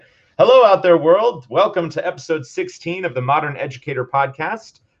Hello out there, world. Welcome to episode 16 of the Modern Educator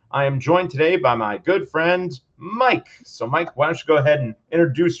Podcast. I am joined today by my good friend, Mike. So, Mike, why don't you go ahead and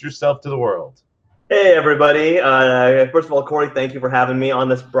introduce yourself to the world? Hey, everybody. First of all, Corey, thank you for having me on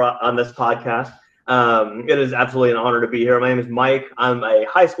this podcast. It is absolutely an honor to be here. My name is Mike. I'm a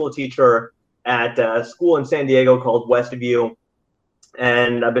high school teacher at a school in San Diego called Westview,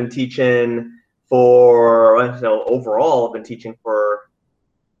 and I've been teaching overall, I've been teaching for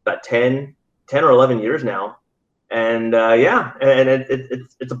about 10 or 11 years now. And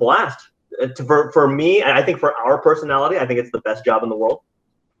it's a blast. For me, and I think for our personality, I think it's the best job in the world.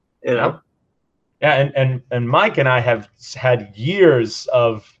 You know? Yeah, and Mike and I have had years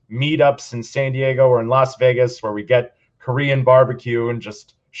of meetups in San Diego or in Las Vegas where we get Korean barbecue and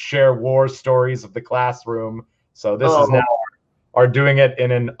just share war stories of the classroom. So this is now our doing it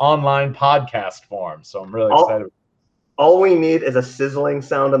in an online podcast form. So I'm really excited. All we need is a sizzling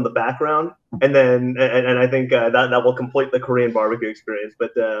sound in the background, and then I think that will complete the Korean barbecue experience.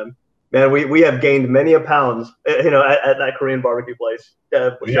 But man, we have gained many a pounds, at that Korean barbecue place.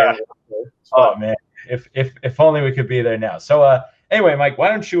 Yeah. Oh man, if only we could be there now. So anyway, Mike, why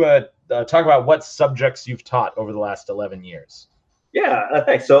don't you talk about what subjects you've taught over the last 11 years? Yeah,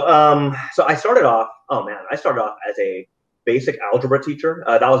 thanks. So I started off. I started off as a basic algebra teacher.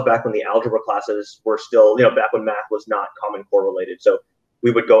 That was back when the algebra classes were still, back when math was not Common Core related. So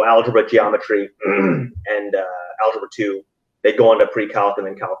we would go algebra, geometry, and algebra 2. They'd go on to pre-calc and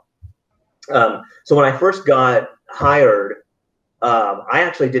then calc. So when I first got hired, I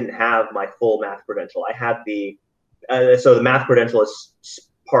actually didn't have my full math credential. I had so the math credential is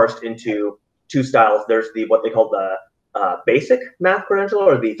parsed into two styles. There's what they call the basic math credential,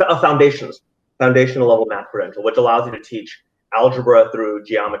 or the foundational level math credential, which allows you to teach algebra through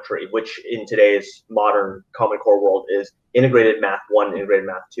geometry, which in today's modern Common Core world is integrated math 1 and integrated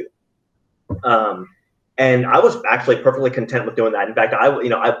math 2. And I was actually perfectly content with doing that. In fact, I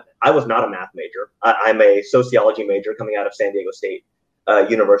was not a math major. I'm a sociology major coming out of San Diego State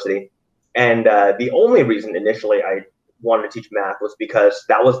University. And the only reason initially I wanted to teach math was because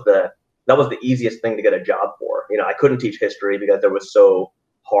that was the easiest thing to get a job for. I couldn't teach history because it was so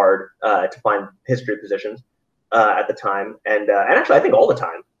hard to find history positions at the time, and actually I think all the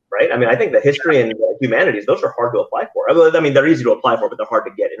time, right? I mean, I think the history and humanities, those are hard to apply for. I mean, they're easy to apply for, but they're hard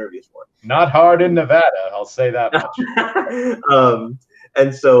to get interviews for. Not hard in Nevada, I'll say that much.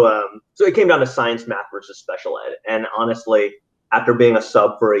 And so it came down to science, math versus special ed, and honestly, after being a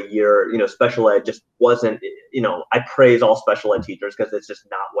sub for a year, special ed just wasn't. I praise all special ed teachers because it's just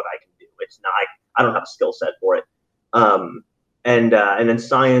not what I can do. It's not. I don't have a skill set for it. And in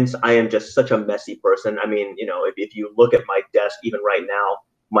science, I am just such a messy person. I mean, if you look at my desk, even right now,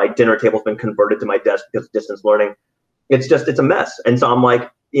 my dinner table's been converted to my desk because of distance learning. It's a mess. And so I'm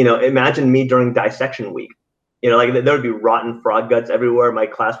like, imagine me during dissection week. There would be rotten frog guts everywhere. My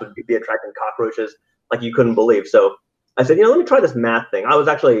class would be attracting cockroaches like you couldn't believe. So I said, let me try this math thing. I was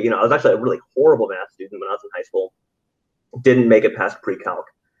actually a really horrible math student when I was in high school. Didn't make it past pre-calc.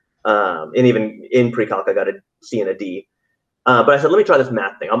 And even in pre-calc, I got a C and a D. But I said, let me try this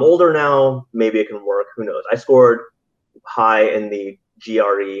math thing. I'm older now. Maybe it can work. Who knows? I scored high in the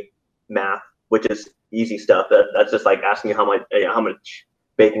GRE math, which is easy stuff. That's just like asking you how much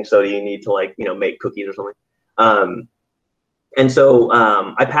baking soda you need to make cookies or something. And so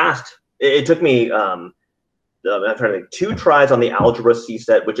I passed. It took me I'm trying to think, 2 tries on the algebra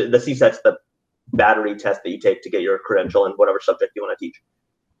CSET, which the CSET's the battery test that you take to get your credential in whatever subject you want to teach.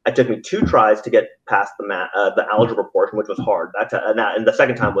 It took me 2 tries to get past the algebra portion, which was hard. And the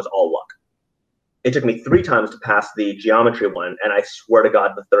second time was all luck. It took me 3 times to pass the geometry one, and I swear to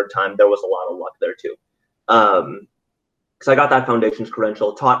God, the third time there was a lot of luck there too. Because I got that foundations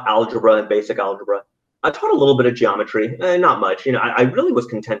credential, taught algebra and basic algebra. I taught a little bit of geometry, not much. I really was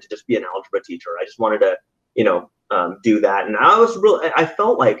content to just be an algebra teacher. I just wanted to, do that, and I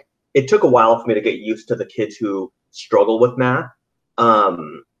felt like it took a while for me to get used to the kids who struggle with math.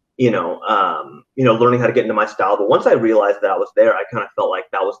 Learning how to get into my style. But once I realized that I was there, I kind of felt like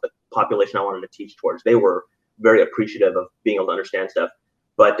that was the population I wanted to teach towards. They were very appreciative of being able to understand stuff.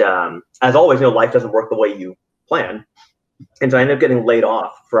 But as always, life doesn't work the way you plan. And so I ended up getting laid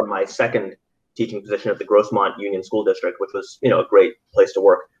off from my second teaching position at the Grossmont Union School District, which was, a great place to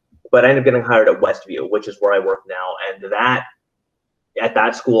work. But I ended up getting hired at Westview, which is where I work now. And at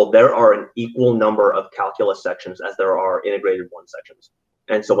that school, there are an equal number of calculus sections as there are integrated 1 sections.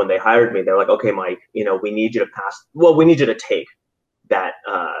 And so when they hired me, they're like, okay, Mike, we need you to take that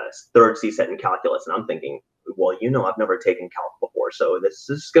third CSET in calculus. And I'm thinking, well, I've never taken calc before, so this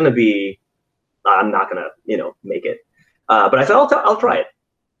is going to be, I'm not going to, make it. But I said, I'll try it.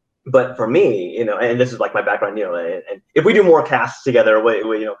 But for me, and this is like my background, and if we do more casts together,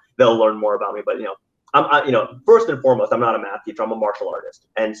 they'll learn more about me. But first and foremost, I'm not a math teacher. I'm a martial artist,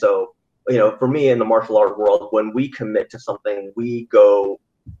 and so for me in the martial art world, when we commit to something, we go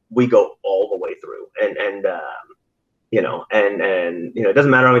all the way through, and it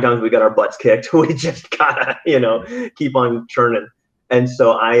doesn't matter how many times we got our butts kicked. We just gotta keep on churning. And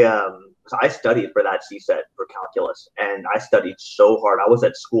so I studied for that CSET for calculus, and I studied so hard. I was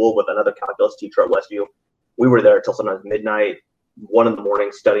at school with another calculus teacher at Westview. We were there till sometimes midnight, 1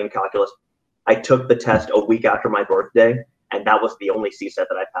 a.m. studying calculus. I took the test a week after my birthday, and that was the only CSET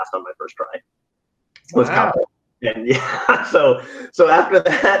that I passed on my first try. It was calculus. And yeah, so after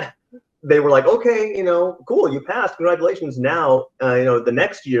that, they were like, okay, cool, you passed, congratulations. Now, the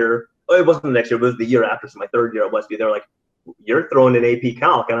next year, it wasn't the next year, it was the year after, so my third year at Westview, they're like, you're throwing in AP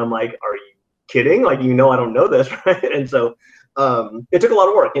Calc. And I'm like, are you kidding? Like, I don't know this, right? And so it took a lot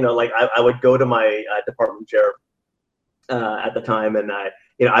of work. I would go to my department chair at the time, and I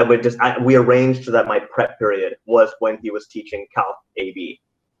would we arranged so that my prep period was when he was teaching Calc AB.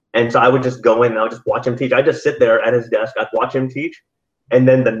 And so I would just go in and I would just watch him teach. I'd just sit there at his desk, I'd watch him teach. And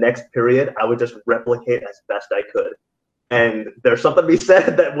then the next period, I would just replicate as best I could. And there's something to be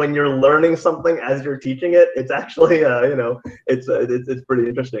said that when you're learning something as you're teaching it, it's actually, it's pretty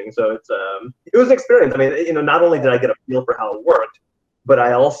interesting. So it was an experience. I mean, not only did I get a feel for how it worked, but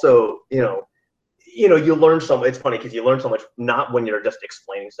I also, you learn so much. It's funny because you learn so much, not when you're just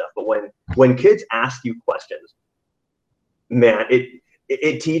explaining stuff, but when kids ask you questions, man,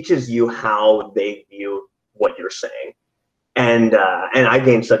 it teaches you how they view what you're saying. And I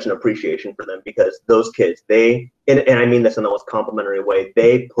gained such an appreciation for them because those kids, and I mean this in the most complimentary way,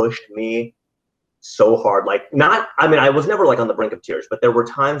 they pushed me so hard. I was never like on the brink of tears, but there were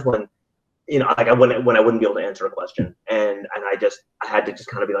times when, when I wouldn't be able to answer a question, and I had to just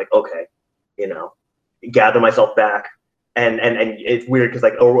kind of be like, okay, gather myself back, and it's weird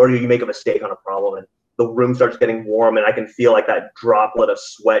because or you make a mistake on a problem and the room starts getting warm and I can feel like that droplet of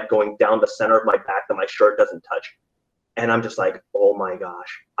sweat going down the center of my back that my shirt doesn't touch. And I'm just like, oh my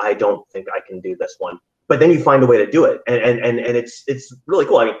gosh, I don't think I can do this one. But then you find a way to do it. And it's really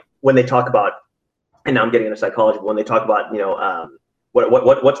cool. I mean, when they talk about, and now I'm getting into psychology, but when they talk about,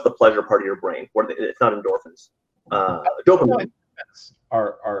 what's the pleasure part of your brain? It's not endorphins. Dopamine.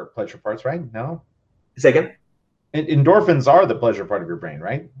 Are pleasure parts, right? No? Say again? Endorphins are the pleasure part of your brain,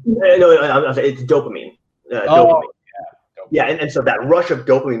 right? No, it's dopamine. Dopamine. Yeah, and so that rush of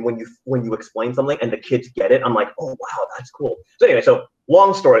dopamine when you explain something and the kids get it, I'm like, oh wow, that's cool. So anyway, so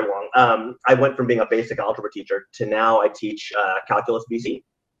long story long, I went from being a basic algebra teacher to now I teach calculus BC,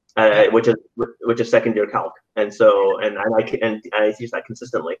 which is second year calc, and so and I teach that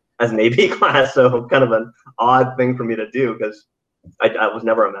consistently as an AP class. So kind of an odd thing for me to do because I was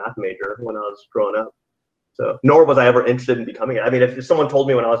never a math major when I was growing up. So nor was I ever interested in becoming it. I mean, if someone told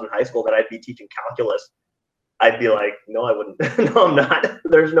me when I was in high school that I'd be teaching calculus, I'd be like, no, I wouldn't. No, I'm not.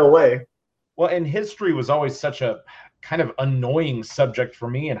 There's no way. Well, and history was always such a kind of annoying subject for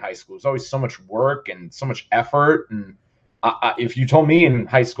me in high school. It was always so much work and so much effort. And if you told me in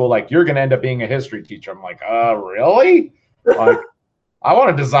high school, like, you're going to end up being a history teacher, I'm like, really? Like, I want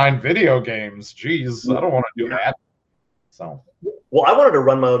to design video games. Jeez, I don't want to do that. So. Well, I wanted to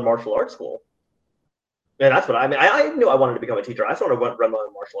run my own martial arts school. And that's what I mean. I knew I wanted to become a teacher. I sort of run my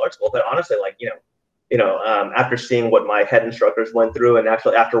own martial arts school. But honestly, like, after seeing what my head instructors went through, and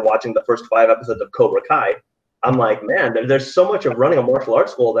actually after watching the first 5 episodes of Cobra Kai, I'm like, man, there's so much of running a martial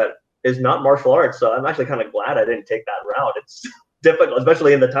arts school that is not martial arts. So I'm actually kind of glad I didn't take that route. It's difficult,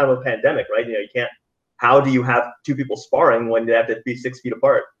 especially in the time of pandemic, right? You can't. How do you have 2 people sparring when they have to be 6 feet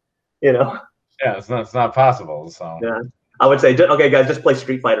apart? Yeah, it's not possible. So yeah, I would say, okay, guys, just play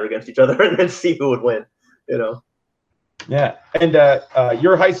Street Fighter against each other and then see who would win. Yeah, and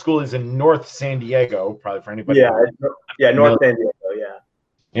your high school is in North San Diego, probably for anybody. Yeah, North San Diego. Yeah.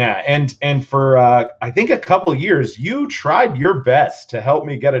 Yeah, and for I think a couple of years, you tried your best to help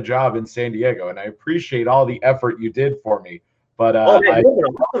me get a job in San Diego, and I appreciate all the effort you did for me. But I'm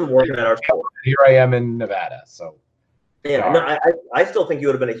working at our school. Here I am in Nevada, so. Yeah, no, I still think you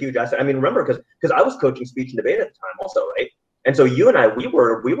would have been a huge asset. I mean, remember, because I was coaching speech and debate at the time, also, right? And so you and I, we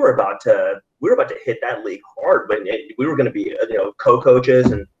were about to hit that league hard when we were going to be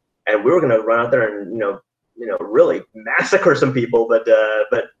co-coaches and we were going to run out there and really massacre some people. But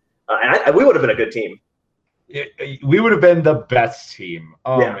we would have been a good team. We would have been the best team.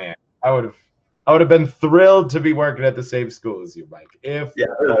 Oh yeah. Man, I would have been thrilled to be working at the same school as you, Mike. It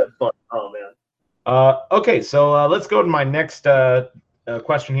would have been fun. Oh man. Okay, so let's go to my next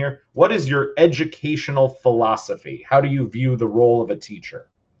question here. What is your educational philosophy? How do you view the role of a teacher?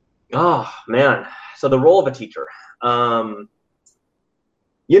 Oh man. So the role of a teacher.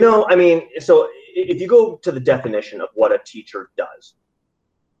 You know, I mean, so if you go to the definition of what a teacher does,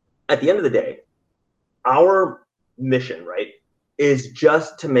 at the end of the day, our mission, right, is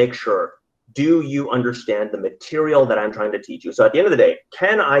just to make sure, do you understand the material that I'm trying to teach you? So at the end of the day,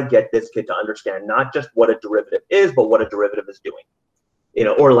 can I get this kid to understand not just what a derivative is, but what a derivative is doing? You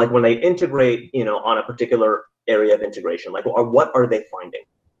know, or like when they integrate, you know, on a particular area of integration, like, or what are they finding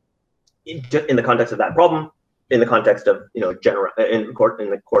in the context of that problem, in the context of, you know, in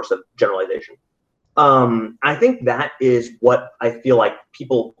the course of generalization. I think that is what I feel like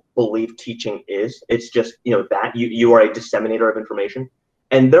people believe teaching is. It's just, you know, that you are a disseminator of information.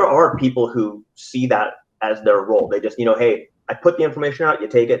 And there are people who see that as their role. They just, you know, hey, I put the information out, you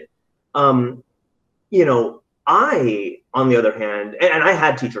take it. You know, I, on the other hand, and I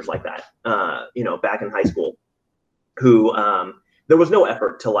had teachers like that, you know, back in high school who, there was no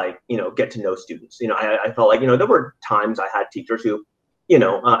effort to, like, you know, get to know students. You know, I felt like, you know, there were times I had teachers who, you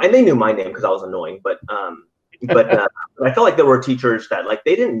know, and they knew my name because I was annoying, but I felt like there were teachers that, like,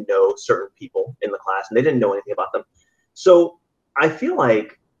 they didn't know certain people in the class and they didn't know anything about them. So I feel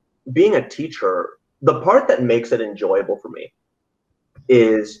like being a teacher, the part that makes it enjoyable for me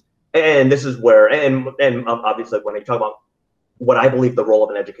is, and this is where, and obviously when I talk about what I believe the role of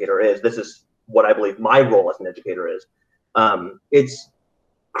an educator is, this is what I believe my role as an educator is. It's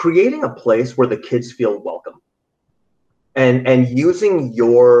creating a place where the kids feel welcome, and using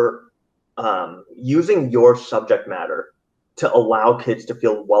your subject matter to allow kids to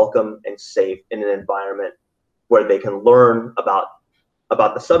feel welcome and safe in an environment where they can learn about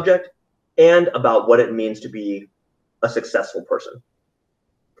the subject and about what it means to be a successful person.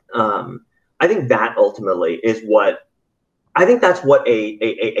 I think that ultimately is what I think that's what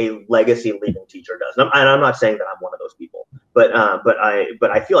a legacy leaving teacher does. And I'm not saying that I'm one of those people, but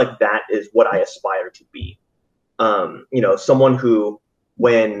I feel like that is what I aspire to be. You know, someone who,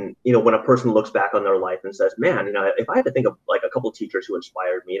 when, you know, when a person looks back on their life and says, man, you know, if I had to think of like a couple of teachers who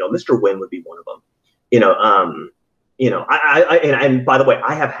inspired me, you know, Mr. Wynn would be one of them. You know, and by the way,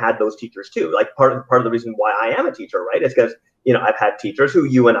 I have had those teachers too. Like part of the reason why I am a teacher, right, is because, you know, I've had teachers who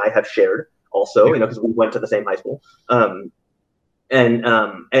you and I have shared also, you know, because we went to the same high school. And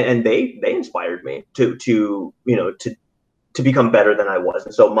they inspired me to you know, to become better than I was.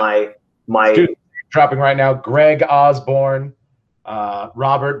 And so my Students dropping right now: Greg Osborne,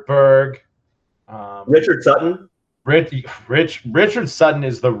 Robert Berg, Richard Sutton. Richard Sutton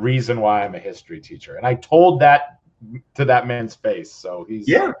is the reason why I'm a history teacher, and I told that to that man's face. So he's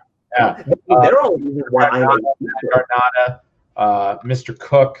yeah. They're all reasons why I'm a teacher. Garnata, Mr.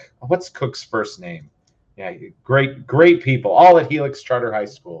 Cook. What's Cook's first name? Yeah, great people, all at Helix Charter High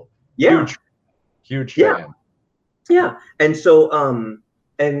School. Yeah, huge fan. Yeah, and so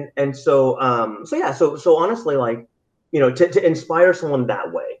so honestly, like, you know, to inspire someone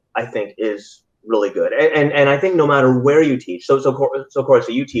that way, I think is really good. And I think no matter where you teach, so Corey, so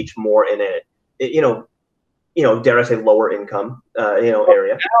you teach more in a, you know, dare I say, lower income, you know,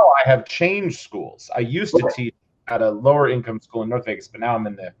 area. Now I have changed schools. I used to teach at a lower income school in North Vegas, but now I'm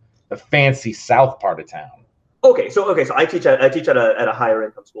in the fancy south part of town. Okay, so I teach at a higher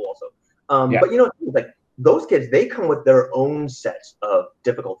income school also. But you know, like, those kids, they come with their own sets of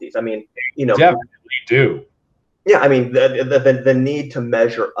difficulties. I mean, you know, definitely do. Yeah, I mean, the need to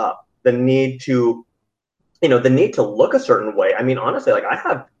measure up, the need to, you know, the need to look a certain way. I mean, honestly, like, I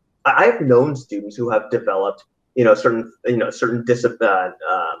have known students who have developed, you know, certain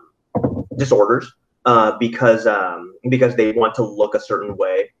disorders because they want to look a certain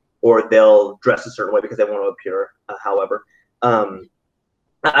way, or they'll dress a certain way because they want to appear. However,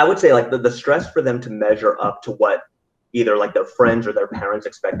 I would say, like, the stress for them to measure up to what either, like, their friends or their parents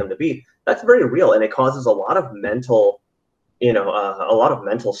expect them to be, that's very real, and it causes a lot of mental, you know,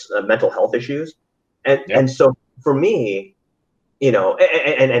 mental health issues. And so for me, you know,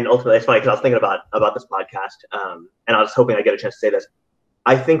 and ultimately, it's funny because I was thinking about this podcast, and I was hoping I get a chance to say this.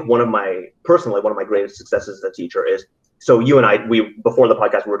 I think one of my greatest successes as a teacher is, so you and I, before the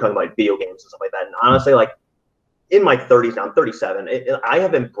podcast, we were talking about video games and stuff like that. And honestly, like, in my 30s now, I'm 37, I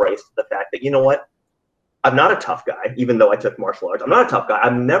have embraced the fact that, you know what, I'm not a tough guy, even though I took martial arts. I'm not a tough guy.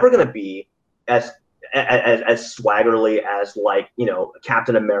 I'm never going to be as swaggerly as, like, you know,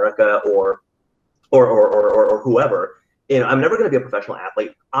 Captain America or whoever. You know, I'm never going to be a professional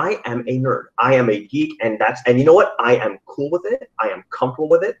athlete. I am a nerd. I am a geek, and you know what? I am cool with it. I am comfortable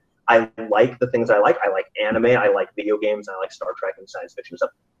with it. I like the things I like. I like anime. I like video games. I like Star Trek and science fiction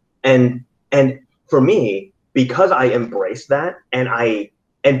stuff. And for me, because I embrace that, and I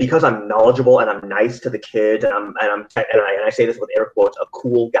and because I'm knowledgeable and I'm nice to the kids, and I say this with air quotes, a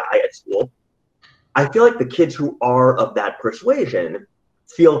cool guy at school, I feel like the kids who are of that persuasion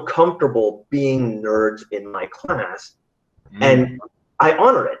feel comfortable being nerds in my class, and I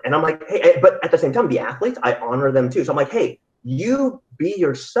honor it. And I'm like, hey, but at the same time, the athletes, I honor them too. So I'm like, hey, you be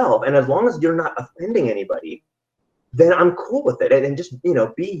yourself, and as long as you're not offending anybody, then I'm cool with it, and just be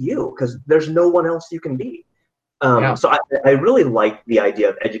you, because there's no one else you can be. So I really like the idea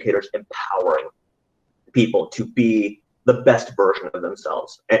of educators empowering people to be the best version of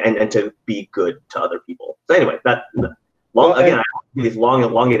themselves, and to be good to other people. So anyway, again, I give these long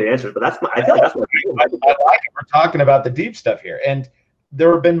elongated answers, but I feel like that's what I like it. We're talking about the deep stuff here. And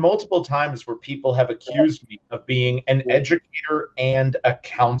there have been multiple times where people have accused me of being an educator and a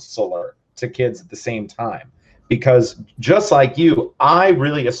counselor to kids at the same time. Because just like you, I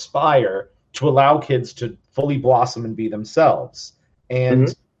really aspire to allow kids to fully blossom and be themselves.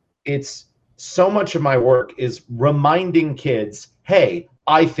 And it's so much of my work is reminding kids, hey,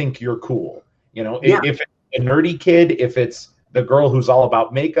 I think you're cool. If it's a nerdy kid, if it's the girl who's all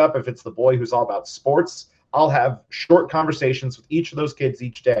about makeup, if it's the boy who's all about sports, I'll have short conversations with each of those kids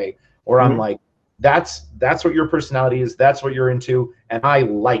each day where I'm like, that's what your personality is, that's what you're into, and I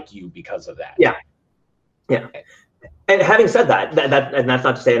like you because of that. Yeah. And having said that, and that's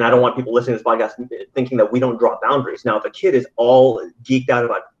not to say, and I don't want people listening to this podcast thinking that we don't draw boundaries. Now, if a kid is all geeked out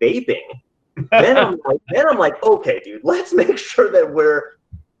about vaping, then I'm like, okay, dude, let's make sure that we're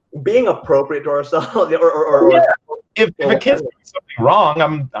being appropriate to ourselves. If a kid's doing something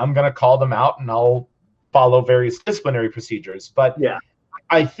wrong, I'm gonna call them out and I'll follow various disciplinary procedures. But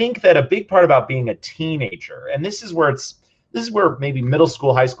I think that a big part about being a teenager, and this is where maybe middle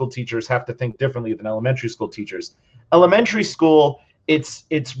school, high school teachers have to think differently than elementary school teachers. Elementary school, it's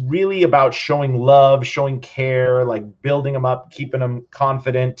really about showing love, showing care, like building them up, keeping them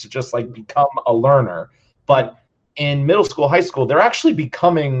confident to just like become a learner. But in middle school, high school, they're actually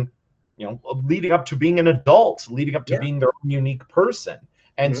becoming, leading up to being an adult, leading up to being their own unique person.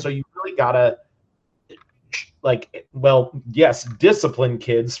 And so you really gotta, discipline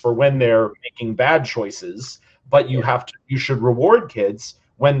kids for when they're making bad choices, but you should reward kids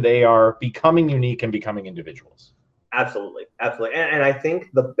when they are becoming unique and becoming individuals. Absolutely. And I think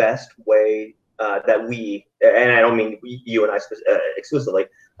the best way that we, and I don't mean you and I exclusively,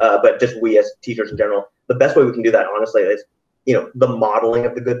 but just we as teachers in general, the best way we can do that, honestly, is, the modeling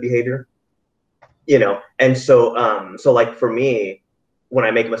of the good behavior, and so like for me, when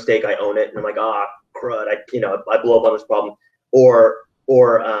I make a mistake, I own it, and I'm like, crud, I blew up on this problem, or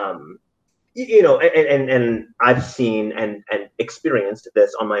and I've seen and experienced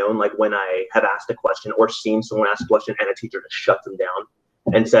this on my own, like when I have asked a question or seen someone ask a question and a teacher just shuts them down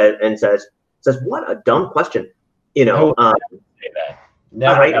and says, what a dumb question,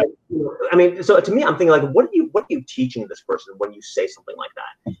 Right? I mean, so to me, I'm thinking like, what are you teaching this person when you say something like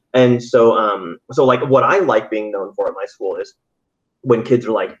that? And so like what I like being known for at my school is when kids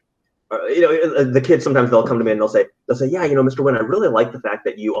are like, the kids, sometimes they'll come to me and they'll say, yeah, Mr. Wynn, I really like the fact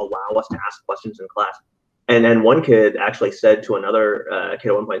that you allow us to ask questions in class. And then one kid actually said to another kid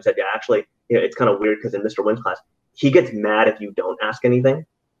at one point, said, yeah, actually, it's kind of weird because in Mr. Wynn's class, he gets mad if you don't ask anything.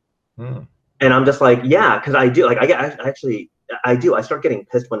 And I'm just like, yeah, because I do. Like, I do. I start getting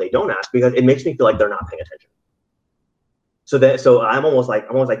pissed when they don't ask because it makes me feel like they're not paying attention. So I'm almost like,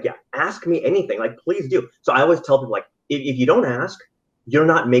 yeah, ask me anything. Like, please do. So I always tell people, like, if you don't ask, you're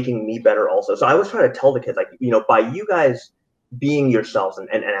not making me better also. So I always try to tell the kids, like, by you guys being yourselves and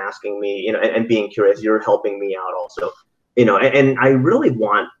asking me, and being curious, you're helping me out also, and I really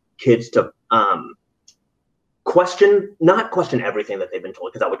want kids to not question everything that they've been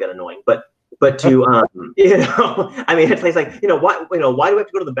told, because that would get annoying, but to, I mean, it's like, why do we have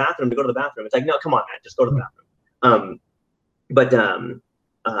to go to the bathroom to go to the bathroom? It's like, no, come on, man, just go to the bathroom.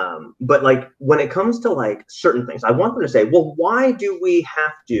 But like when it comes to like certain things, I want them to say, well, why do we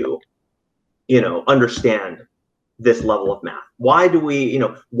have to, understand this level of math? Why do we,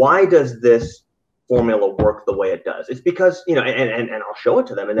 why does this formula work the way it does? It's because, and I'll show it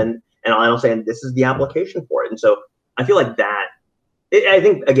to them, and I'll say, and this is the application for it. And so I feel like that, I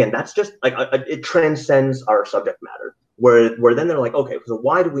think, again, that's just like, it transcends our subject matter, where then they're like, okay, so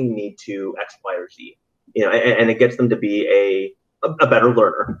why do we need to X, Y, or Z? And it gets them to be a better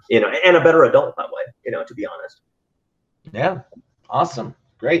learner, and a better adult that way, to be honest. Yeah. Awesome.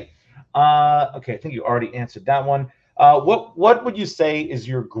 Great. Okay. I think you already answered that one. What would you say is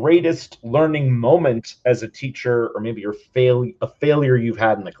your greatest learning moment as a teacher, or maybe a failure you've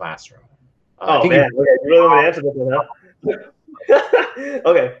had in the classroom? Oh man, you really want to answer this one, huh?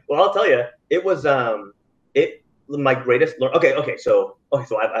 Okay, well, I'll tell you, it was my greatest learn. So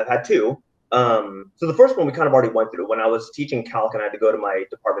I've had two. So the first one we kind of already went through. When I was teaching calc and I had to go to my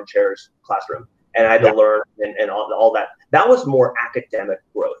department chair's classroom and I had to learn and all that. That was more academic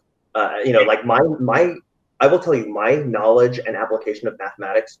growth. Like I will tell you, my knowledge and application of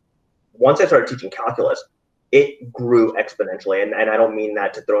mathematics, once I started teaching calculus, it grew exponentially. And I don't mean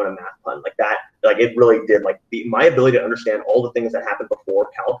that to throw in a math pun like that. Like it really did. Like my ability to understand all the things that happened before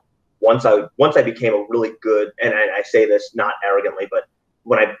calc, once I became a really good, and I say this not arrogantly, but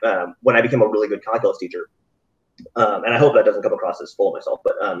when I became a really good calculus teacher, and I hope that doesn't come across as full of myself,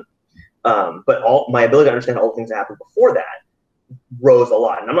 but all my ability to understand all the things that happened before that rose a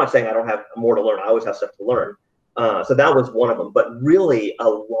lot. And I'm not saying I don't have more to learn. I always have stuff to learn. So that was one of them. But really, a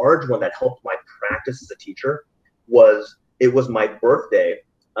large one that helped my practice as a teacher was my birthday.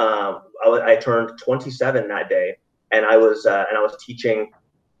 I turned 27 that day, and I was teaching.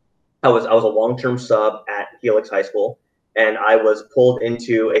 I was a long-term sub at Helix High School, and I was pulled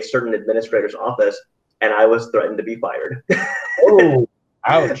into a certain administrator's office, and I was threatened to be fired. Oh,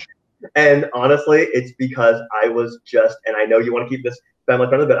 ouch. And honestly, it's because I was just, and I know you want to keep this family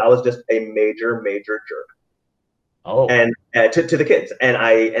friendly, but I was just a major jerk. Oh. And to the kids, and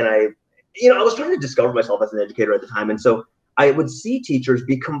I was trying to discover myself as an educator at the time, and so I would see teachers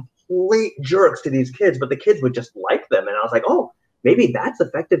be complete jerks to these kids, but the kids would just like them, and I was like, oh, maybe that's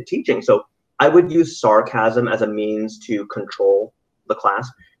effective teaching. So I would use sarcasm as a means to control the class,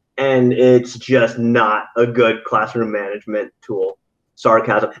 and it's just not a good classroom management tool.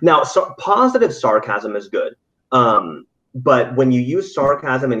 Sarcasm. Now, positive sarcasm is good, but when you use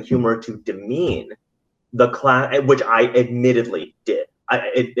sarcasm and humor to demean the class, which I admittedly did,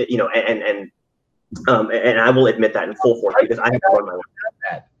 and I will admit that in full force because I have learned my way.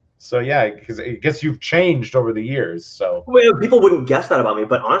 So yeah, because I guess you've changed over the years. So well, people wouldn't guess that about me,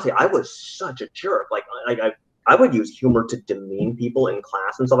 but honestly, I was such a jerk. Like I would use humor to demean people in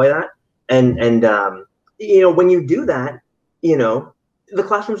class and stuff like that. And when you do that, the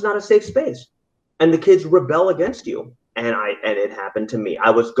classroom's not a safe space, and the kids rebel against you. And it happened to me. I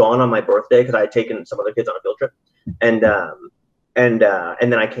was gone on my birthday because I had taken some other kids on a field trip, and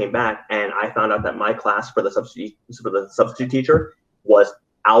then I came back and I found out that my class for the substitute teacher was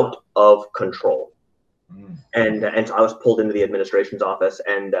out of control. And so I was pulled into the administration's office,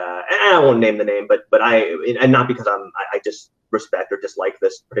 and I won't name the name, but and not because I just respect or dislike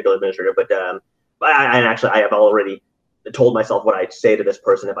this particular administrator, but I have already told myself what I'd say to this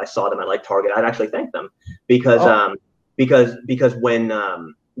person if I saw them at like Target. I'd actually thank them because when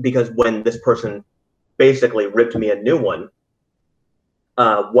this person basically ripped me a new one,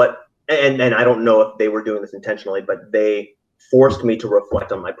 and I don't know if they were doing this intentionally, but they forced me to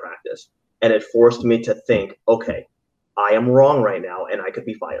reflect on my practice, and it forced me to think, okay, I am wrong right now and I could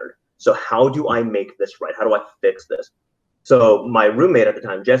be fired. So how do I make this right? How do I fix this? So my roommate at the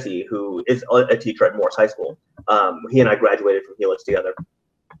time, Jesse, who is a teacher at Morse High School, he and I graduated from Helix together.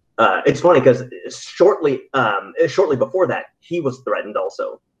 It's funny because shortly before that, he was threatened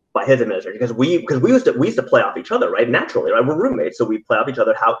also by his administrator because we used to play off each other, right? Naturally, right? We're roommates, so we play off each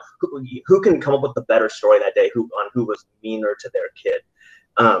other. Who can come up with the better story that day? Who was meaner to their kid?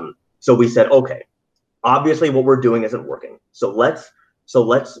 So we said, okay, obviously what we're doing isn't working. So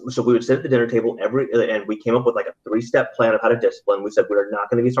we would sit at the dinner table and we came up with like a 3-step plan of how to discipline. We said, we're not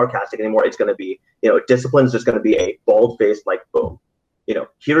going to be sarcastic anymore. It's going to be, discipline is just going to be a bald face, like, boom,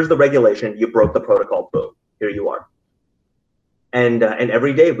 here's the regulation. You broke the protocol. Boom, here you are. And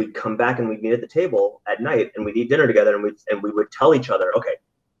every day we'd come back and we'd meet at the table at night and we'd eat dinner together and we would tell each other, okay,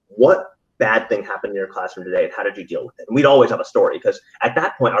 what bad thing happened in your classroom today and how did you deal with it? And we'd always have a story because at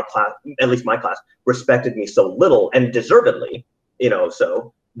that point our class, at least my class, respected me so little and deservedly,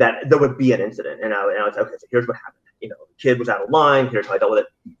 so that there would be an incident. And I was okay, so here's what happened. The kid was out of line. Here's how I dealt with it.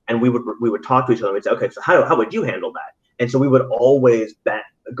 And we would talk to each other and we'd say, okay, so how would you handle that? And so we would always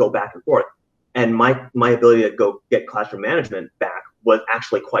go back and forth. And my ability to go get classroom management back was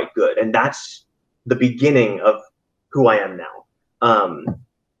actually quite good. And that's the beginning of who I am now,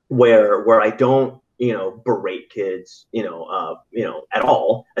 where I don't, berate kids, at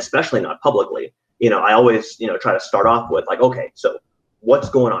all, especially not publicly. I always, try to start off with like, okay, so what's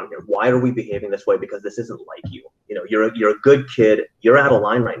going on here? Why are we behaving this way? Because this isn't like you. You're a good kid. You're out of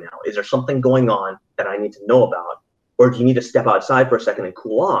line right now. Is there something going on that I need to know about? Or do you need to step outside for a second and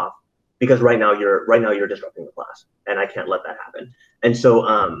cool off? Because right now you're disrupting the class, and I can't let that happen. And so,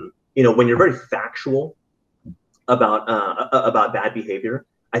 when you're very factual about bad behavior,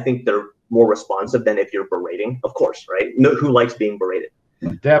 I think they're more responsive than if you're berating. Of course, right? Who likes being berated?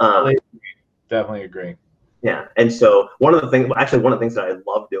 Definitely agree. Yeah, and so one of the things, actually, one of the things that I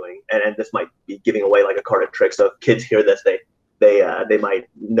love doing, and this might be giving away like a card of tricks. So if kids hear this, they might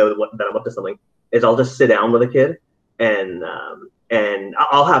know that I'm up to something. Is I'll just sit down with a kid, and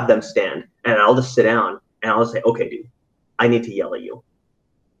I'll have them stand, and I'll just sit down, and I'll just say, okay, dude, I need to yell at you,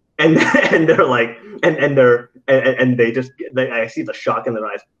 and and they're like, and I see the shock in their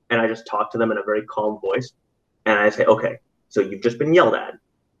eyes, and I just talk to them in a very calm voice, and I say, okay, so you've just been yelled at.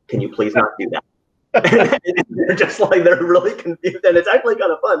 Can you please not do that? And they're just like, they're really confused, and it's actually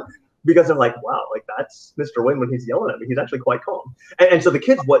kind of fun because they're like, wow, like that's Mr. Wynn when he's yelling at me. He's actually quite calm. And so the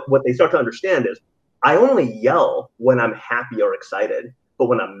kids, what they start to understand is I only yell when I'm happy or excited, but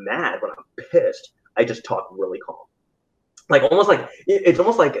when I'm mad, when I'm pissed, I just talk really calm. Like almost like it's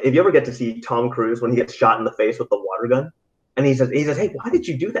almost like if you ever get to see Tom Cruise when he gets shot in the face with the water gun, and he says, hey, why did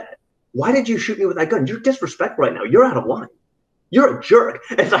you do that? Why did you shoot me with that gun? You're disrespectful right now. You're out of line. You're a jerk.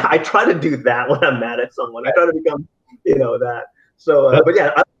 And so I try to do that when I'm mad at someone. I try to become, that. So, but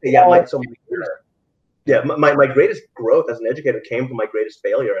yeah, my greatest growth as an educator came from my greatest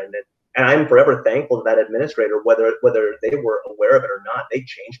failure, and I'm forever thankful to that administrator, whether they were aware of it or not. They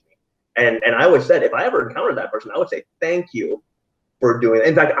changed me, and I always said if I ever encountered that person, I would say thank you for doing it.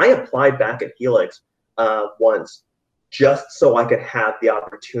 In fact, I applied back at Helix once just so I could have the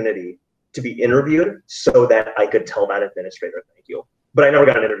opportunity to be interviewed so that I could tell that administrator thank you. But I never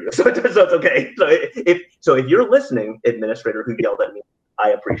got an interview, so it's okay. So if you're listening, administrator who yelled at me,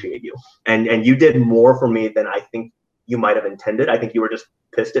 I appreciate you. And you did more for me than I think you might have intended. I think you were just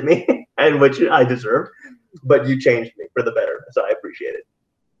pissed at me, and which I deserved, but you changed me for the better, so I appreciate it.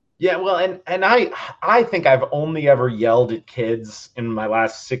 Yeah, well, and I think I've only ever yelled at kids in my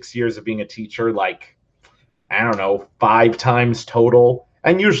last 6 years of being a teacher, like, I don't know, 5 times total.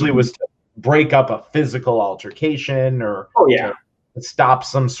 And usually it was to break up a physical altercation or to stop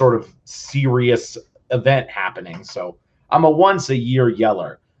some sort of serious event happening. So I'm a once a year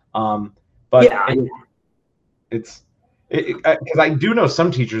yeller. But yeah, it's because I do know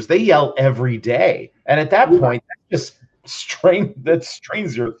some teachers, they yell every day. And at that point, that just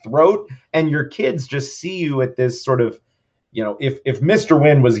strains your throat, and your kids just see you at this sort of, if Mr.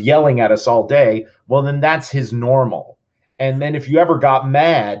 Wynn was yelling at us all day, well, then that's his normal. And then if you ever got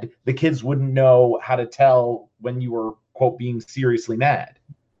mad, the kids wouldn't know how to tell when you were, quote, being seriously mad.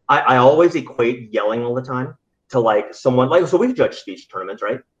 I always equate yelling all the time to like someone like, so we've judged speech tournaments,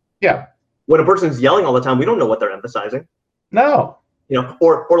 right? Yeah. When a person's yelling all the time, we don't know what they're emphasizing. No.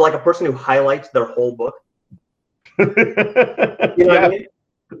 Or like a person who highlights their whole book. What I mean?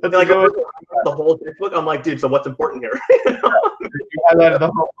 Like the whole book, I'm like, dude, so what's important here? You highlighted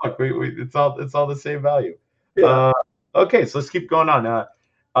the whole book. It's all the same value. Yeah. Okay, so let's keep going on.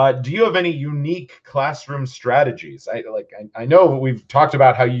 Do you have any unique classroom strategies? I know we've talked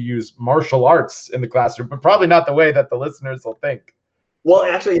about how you use martial arts in the classroom, but probably not the way that the listeners will think. Well,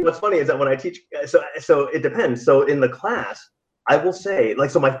 actually, what's funny is that when I teach, so it depends. So in the class, I will say,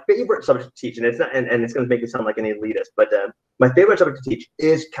 so my favorite subject to teach, and it's not, and it's going to make me sound like an elitist, but my favorite subject to teach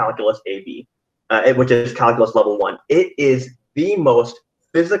is Calculus AB, which is Calculus Level 1. It is the most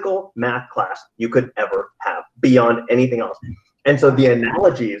physical math class you could ever have, beyond anything else. And so the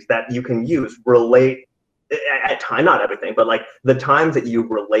analogies that you can use relate at time, not everything, but like the times that you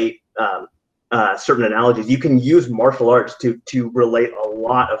relate certain analogies, you can use martial arts to relate a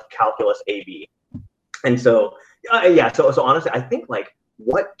lot of Calculus AB. And so, so honestly, I think like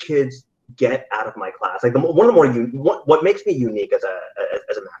what kids get out of my class, like one of the more what makes me unique as a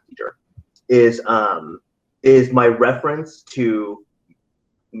math teacher is my reference to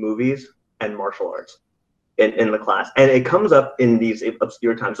movies and martial arts in the class, and it comes up in these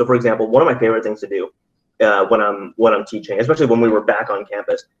obscure times. So, for example, one of my favorite things to do when I'm teaching, especially when we were back on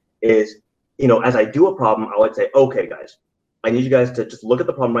campus, is as I do a problem, I would say, okay, guys, I need you guys to just look at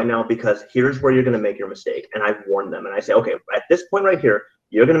the problem right now, because here's where you're going to make your mistake. And I've warned them, and I say, okay, at this point right here,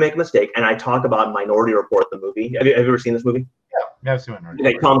 you're going to make a mistake. And I talk about Minority Report, the movie. Have you ever seen this movie? Yeah, I've seen Minority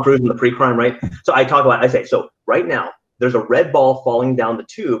Report. Tom Cruise in the pre-crime, right? So I say, so right now, there's a red ball falling down the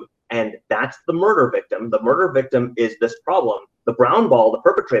tube, and that's the murder victim. The murder victim is this problem. The brown ball, the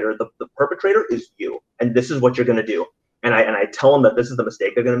perpetrator is you, and this is what you're going to do. And I tell them that this is the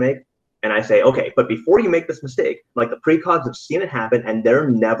mistake they're going to make. And I say, okay, but before you make this mistake, like the precogs have seen it happen, and they're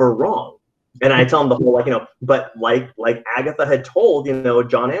never wrong. And I tell them the whole, but like Agatha had told,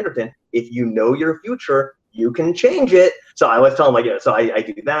 John Anderton, if you know your future, you can change it. So I always tell them, so I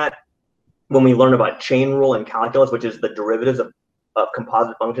do that. When we learn about chain rule in calculus, which is the derivatives of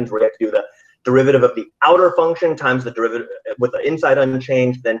composite functions, where you have to do the derivative of the outer function times the derivative with the inside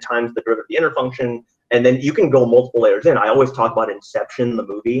unchanged, then times the derivative of the inner function, and then you can go multiple layers in. I always talk about Inception, the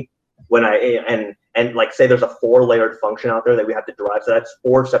movie, when and like say there's a 4-layered function out there that we have to derive. So that's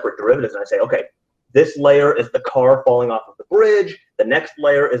 4 separate derivatives. And I say, okay, this layer is the car falling off of the bridge. The next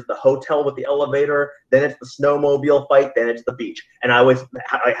layer is the hotel with the elevator. Then it's the snowmobile fight. Then it's the beach. And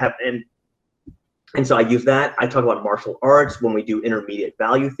and so I use that. I talk about martial arts when we do intermediate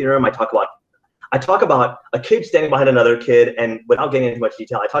value theorem. I talk about a kid standing behind another kid, and without getting into much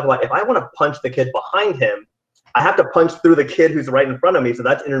detail, I talk about if I want to punch the kid behind him, I have to punch through the kid who's right in front of me. So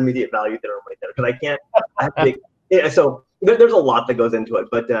that's intermediate value theorem right there, because I have to yeah, so there's a lot that goes into it.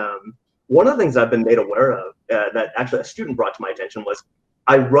 But one of the things I've been made aware of that actually a student brought to my attention was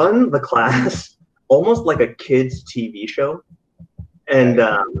I run the class almost like a kid's TV show. And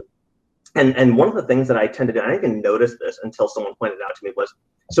one of the things that I tend to do, I didn't even notice this until someone pointed it out to me, was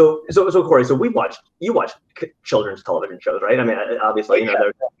so Corey, so you watch children's television shows, right? I mean, obviously,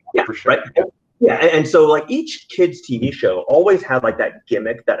 yeah, for sure. Right? Yeah, and so like each kid's TV show always had like that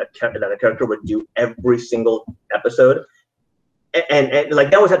gimmick that a character would do every single episode, and like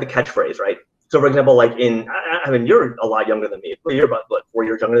they always had the catchphrase, right? So for example, like I mean, you're a lot younger than me. You're about 4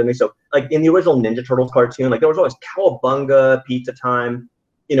 years younger than me. So like in the original Ninja Turtles cartoon, like there was always Cowabunga, Pizza Time.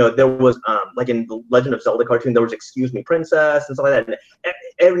 You know, there was like in the Legend of Zelda cartoon, there was "Excuse Me, Princess" and stuff like that.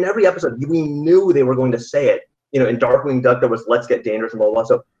 And in every episode, we knew they were going to say it. You know, in Darkwing Duck, there was "Let's get dangerous" and blah blah blah.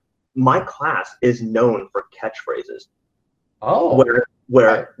 So my class is known for catchphrases. Oh.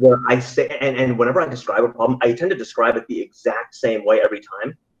 Where I say and whenever I describe a problem, I tend to describe it the exact same way every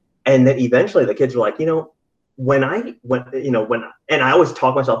time. And then eventually the kids are like, you know, when I always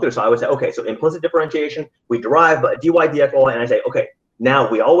talk myself through. So I would say, okay, so implicit differentiation, we derive dy dx, and I say, okay, now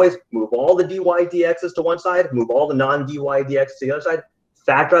we always move all the dy dx's to one side, move all the non-dy dx to the other side,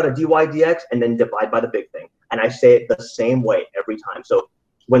 factor out a dy dx, and then divide by the big thing. And I say it the same way every time. So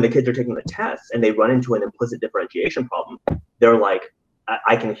when the kids are taking the tests and they run into an implicit differentiation problem, they're like,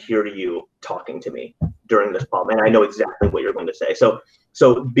 I can hear you talking to me during this problem, and I know exactly what you're going to say. So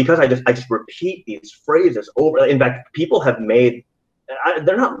because I just repeat these phrases over. In fact, people have made,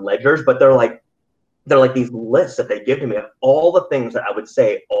 they're not ledgers, but they're like these lists that they give to me of all the things that I would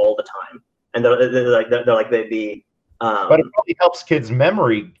say all the time, and they're like the. But it really helps kids'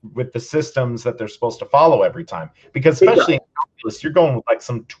 memory with the systems that they're supposed to follow every time, because especially in calculus, you're going with like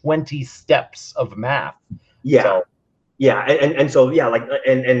some 20 steps of math. Yeah. So, yeah, and so yeah, like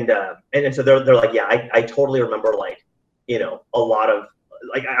and so they're like, yeah, I totally remember, like, you know, a lot of,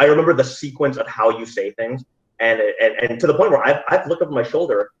 like, I remember the sequence of how you say things, and to the point where I've looked over my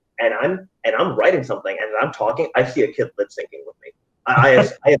shoulder and I'm writing something and I'm talking, I see a kid lip syncing with me. I have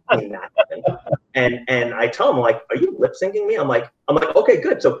seen that happen, and I tell them, like, are you lip syncing me? I'm like, okay,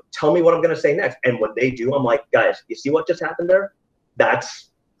 good. So tell me what I'm gonna say next. And when they do, I'm like, guys, you see what just happened there? That's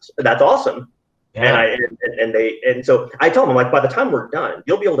awesome. Yeah. And so I tell them, like, by the time we're done,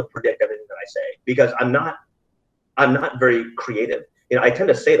 you'll be able to predict everything that I say, because I'm not very creative. You know, I tend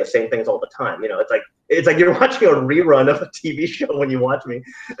to say the same things all the time. You know, it's like you're watching a rerun of a TV show when you watch me.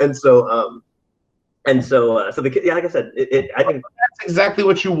 And so so the kid, yeah, like I said, I think that's exactly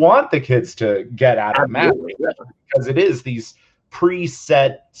what you want the kids to get out of math, because it is these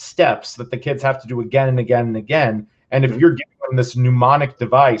preset steps that the kids have to do again and again and again. And if you're giving them this mnemonic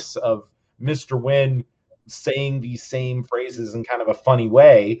device of Mr. Wynn saying these same phrases in kind of a funny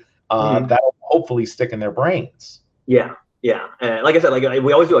way, that'll hopefully stick in their brains. Yeah. Yeah. And like I said, like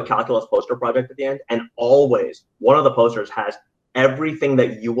we always do a calculus poster project at the end, and always one of the posters has everything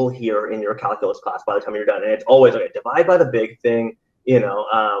that you will hear in your calculus class by the time you're done. And it's always like, divide by the big thing, you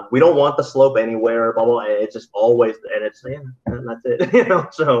know, we don't want the slope anywhere, blah, blah, blah. And it's just always, and it's, yeah, and that's it, you know,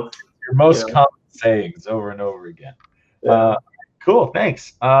 so. Your most common sayings over and over again. Yeah. Cool.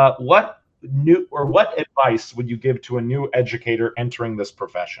 Thanks. What advice would you give to a new educator entering this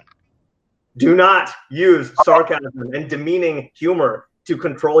profession? Do not use sarcasm and demeaning humor to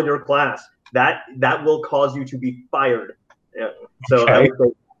control your class. That will cause you to be fired. Yeah. So okay.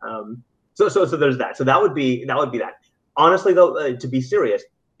 So there's that. So that would be that. Honestly, though, to be serious,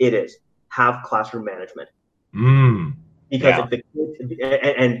 it is have classroom management. Because if the kids,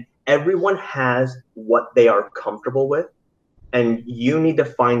 and everyone has what they are comfortable with, and you need to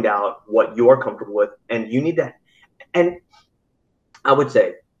find out what you're comfortable with, and you need to, and I would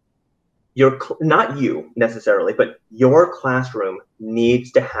say, not you necessarily, but your classroom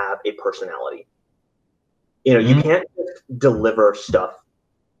needs to have a personality. You know, you can't just deliver stuff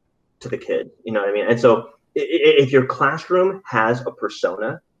to the kid, you know what I mean? And so if your classroom has a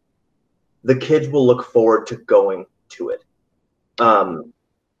persona, the kids will look forward to going to it.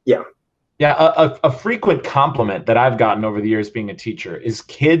 Yeah, a frequent compliment that I've gotten over the years being a teacher is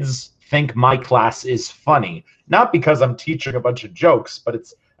kids think my class is funny. Not because I'm teaching a bunch of jokes, but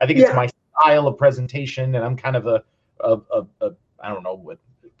I think it's my style of presentation, and I'm kind of a I don't know, what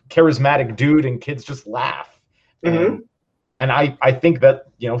charismatic dude, and kids just laugh. And I think that,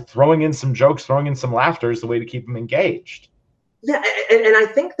 throwing in some jokes, throwing in some laughter is the way to keep them engaged. Yeah, and I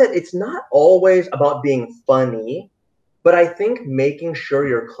think that it's not always about being funny, but I think making sure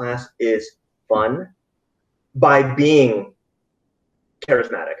your class is fun by being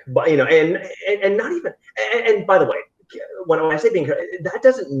charismatic, but and not even, and by the way, when I say being, that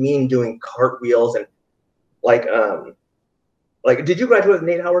doesn't mean doing cartwheels and like did you graduate with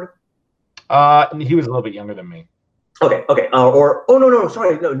Nate Howard? He was a little bit younger than me. Okay. Or no,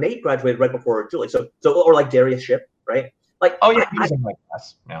 sorry, no, Nate graduated right before Julie. So or like Darius Shipp, right? Like, oh yeah, he was in my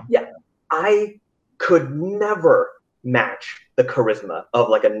class. Yeah, I could never match the charisma of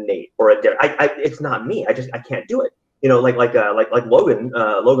like a Nate or a Darius. It's not me. I can't do it. Like Logan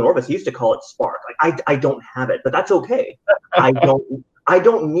Orvis, he used to call it spark. Like I don't have it, but that's okay. I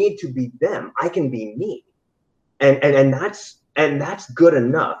don't need to be them. I can be me, and that's good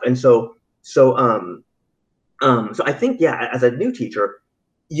enough. And so I think, yeah, as a new teacher,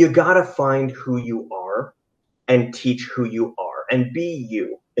 you gotta find who you are and teach who you are and be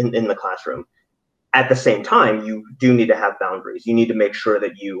you in the classroom. At the same time, you do need to have boundaries. You need to make sure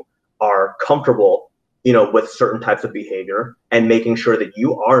that you are comfortable, with certain types of behavior, and making sure that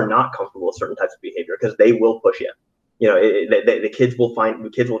you are not comfortable with certain types of behavior, because they will push you. The kids will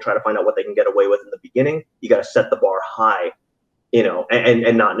try to find out what they can get away with in the beginning. You got to set the bar high,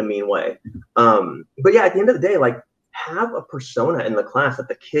 and not in a mean way. But yeah, at the end of the day, like, have a persona in the class that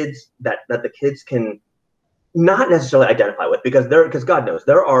the kids can not necessarily identify with, because God knows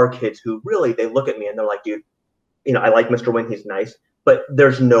there are kids who really, they look at me and they're like, dude, I like Mr. Wynn, he's nice, but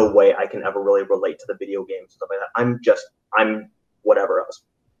there's no way I can ever really relate to the video games and stuff like that. I'm whatever else.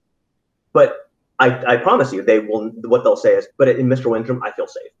 But I promise you, what they'll say is, but in Mr. Windrum, I feel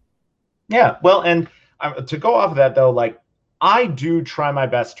safe. Yeah, well, and to go off of that though, like, I do try my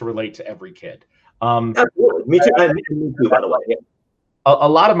best to relate to every kid. Absolutely, me too. Me too, by the way. Yeah. A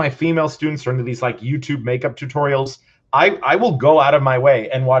lot of my female students are into these like YouTube makeup tutorials. I will go out of my way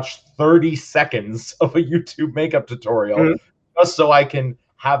and watch 30 seconds of a YouTube makeup tutorial just so I can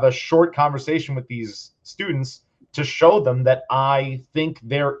have a short conversation with these students to show them that I think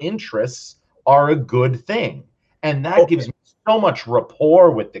their interests are a good thing. And that gives me so much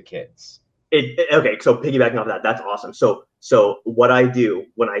rapport with the kids. Okay, so piggybacking off that, that's awesome. So what I do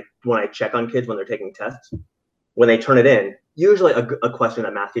when I check on kids when they're taking tests, when they turn it in, usually a question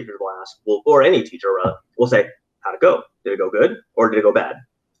that math teachers will ask, or any teacher will say, how'd it go? Did it go good or did it go bad?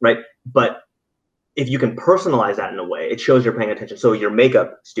 Right? But if you can personalize that in a way, it shows you're paying attention. So your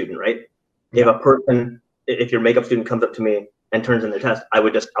makeup student, right? Yeah. If your makeup student comes up to me and turns in their test, I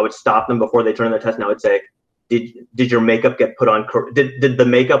would stop them before they turn in their test, and I would say, did your makeup get put on? Did the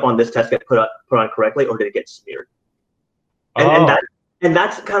makeup on this test get put on correctly, or did it get smeared? And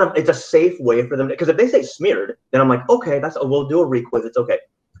that's kind of, it's a safe way for them, because if they say smeared, then I'm like, okay, we'll do a requiz. It's okay.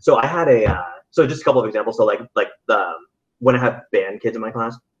 So I had so just a couple of examples. So when I have band kids in my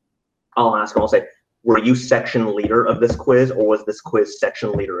class, I'll ask them, I'll say, were you section leader of this quiz, or was this quiz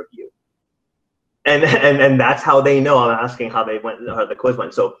section leader of you? And that's how they know I'm asking how they went, how the quiz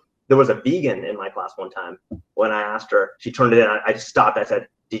went. So there was a vegan in my class one time. When I asked her, she turned it in. I just stopped. I said,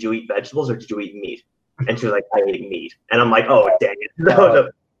 did you eat vegetables or did you eat meat? And she was like, I ate meat. And I'm like, oh, dang it. No.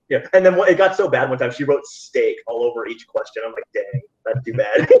 Yeah. And then it got so bad one time, she wrote steak all over each question. I'm like, dang, that's too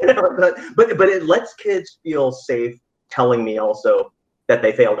bad. But it lets kids feel safe telling me also that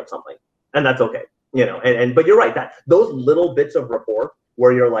they failed at something. And that's okay. But you're right, that those little bits of rapport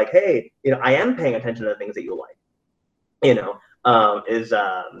where you're like, hey, I am paying attention to the things that you like,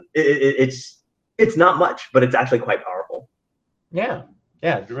 it's not much, but it's actually quite powerful. Yeah,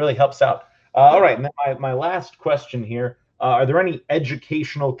 it really helps out. All right, and then my last question here, are there any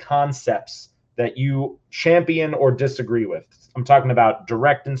educational concepts that you champion or disagree with? I'm talking about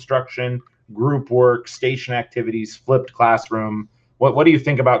direct instruction, group work, station activities, flipped classroom. What do you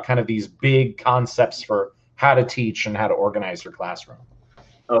think about kind of these big concepts for how to teach and how to organize your classroom?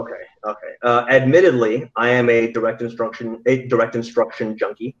 Okay. Admittedly, I am a direct instruction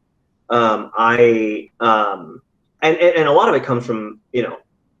junkie. And a lot of it comes from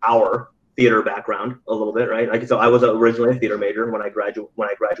our theater background a little bit, right? Like, so I was originally a theater major when I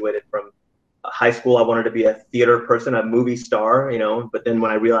graduated from high school. I wanted to be a theater person, a movie star, but then when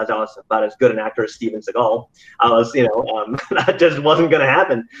I realized I was about as good an actor as Steven Seagal, I was, that just wasn't going to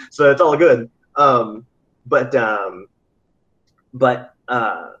happen. So it's all good. But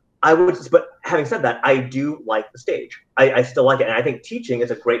having said that, I do like the stage. I still like it. And I think teaching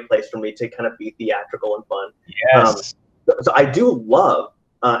is a great place for me to kind of be theatrical and fun. Yes. So I do love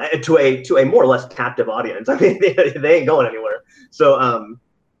to a more or less captive audience. I mean, they ain't going anywhere. So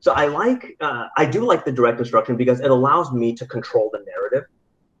I do like the direct instruction because it allows me to control the narrative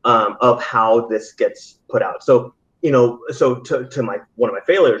of how this gets put out. So to my one of my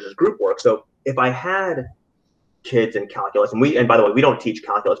failures is group work. So if I had kids in calculus, and by the way, we don't teach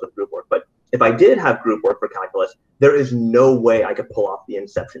calculus with group work, but if I did have group work for calculus, there is no way I could pull off the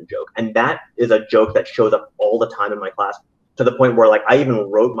inception joke. And that is a joke that shows up all the time in my class, to the point where like I even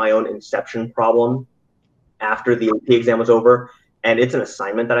wrote my own inception problem after the AP exam was over. And it's an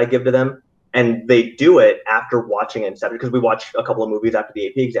assignment that I give to them. And they do it after watching Inception, because we watch a couple of movies after the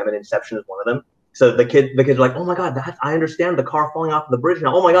AP exam, and Inception is one of them. So the kids are like, oh my God, I understand the car falling off the bridge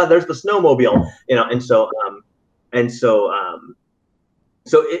now. Oh my God, there's the snowmobile,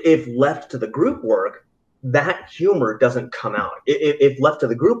 so if left to the group work, that humor doesn't come out. If left to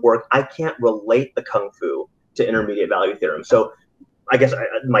the group work, I can't relate the kung fu to intermediate value theorem. So I guess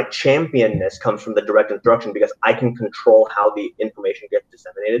my championness comes from the direct instruction, because I can control how the information gets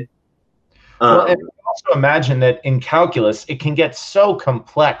disseminated. Well, and also imagine that in calculus, it can get so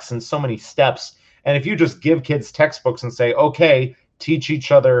complex and so many steps. And if you just give kids textbooks and say, okay, teach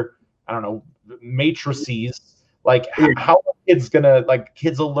each other, I don't know, matrices, like how are kids gonna, like,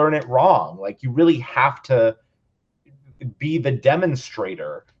 kids will learn it wrong. Like, you really have to be the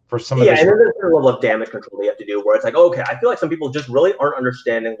demonstrator for some of this. Yeah, and then there's a level of damage control that you have to do, where it's like, okay, I feel like some people just really aren't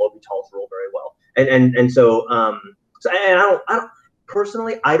understanding L'Hopital's rule very well. And so I don't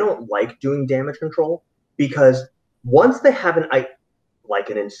personally, I don't like doing damage control, because once they have like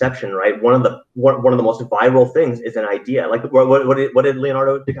an Inception, right? One of the most viral things is an idea. Like what did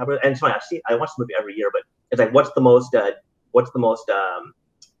Leonardo DiCaprio? And it's funny, I watch the movie every year, but it's like, what's the most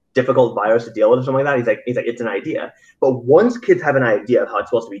difficult virus to deal with, or something like that? He's like, it's an idea. But once kids have an idea of how it's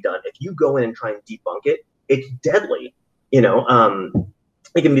supposed to be done, if you go in and try and debunk it, it's deadly.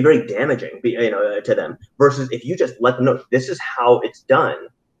 It can be very damaging, to them. Versus if you just let them know this is how it's done,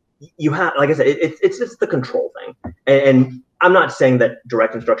 you have, like I said, it's just the control thing. And I'm not saying that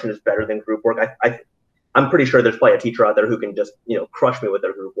direct instruction is better than group work. I'm pretty sure there's probably a teacher out there who can just crush me with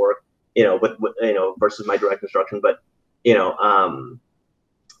their group work, with versus my direct instruction. But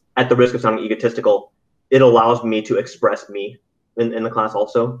at the risk of sounding egotistical, it allows me to express me in the class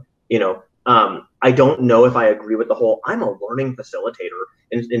also. I don't know if I agree with the whole I'm a learning facilitator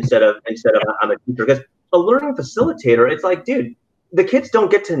instead of I'm a teacher, because a learning facilitator, it's like, dude, the kids don't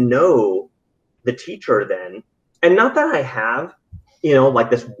get to know the teacher then. And not that I have, like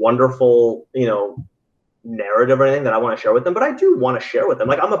this wonderful, narrative or anything that I want to share with them, but I do want to share with them.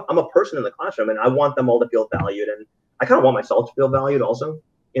 Like I'm a person in the classroom, and I want them all to feel valued, and I kind of want myself to feel valued also.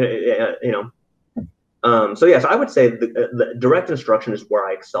 So yes, I would say the direct instruction is where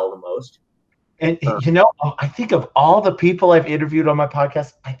I excel the most. And I think of all the people I've interviewed on my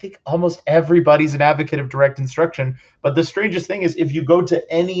podcast, I think almost everybody's an advocate of direct instruction. But the strangest thing is, if you go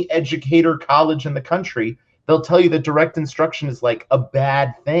to any educator college in the country, they'll tell you that direct instruction is like a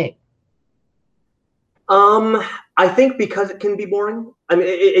bad thing. I think because it can be boring. I mean,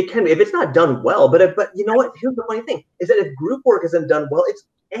 it can be if it's not done well. But you know what? Here's the funny thing: is that if group work isn't done well, it's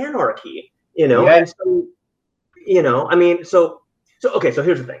anarchy. Yeah. And so, I mean, so okay. So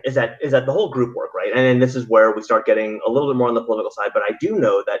here's the thing: is that the whole group work, right? And this is where we start getting a little bit more on the political side. But I do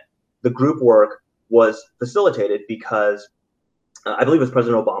know that the group work was facilitated because I believe it was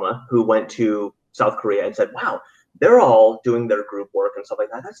President Obama who went to South Korea and said, "Wow, they're all doing their group work and stuff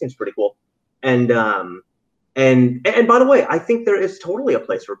like that. That seems pretty cool." And by the way, I think there is totally a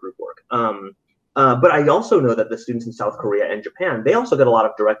place for group work. But I also know that the students in South Korea and Japan, they also get a lot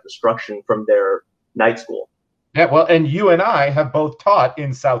of direct instruction from their night school. Yeah, well, and you and I have both taught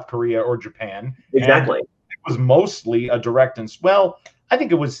in South Korea or Japan. Exactly. It was mostly a direct I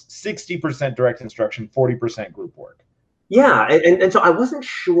think it was 60% direct instruction, 40% group work. Yeah, and so I wasn't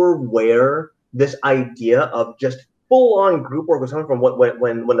sure where this idea of just full-on group work was coming from when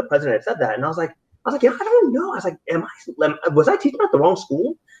the president had said that, and I was like, yeah, I don't know. I was like, was I teaching at the wrong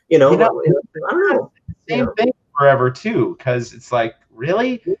school? I don't know. Same thing forever too, because it's like,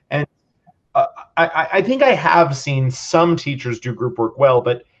 really? And I think I have seen some teachers do group work well,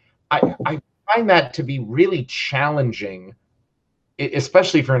 but I find that to be really challenging,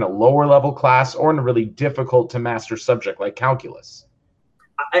 especially if you're in a lower level class or in a really difficult to master subject like calculus.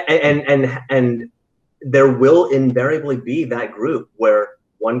 And there will invariably be that group where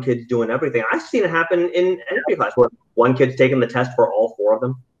one kid's doing everything. I've seen it happen in every class where one kid's taking the test for all four of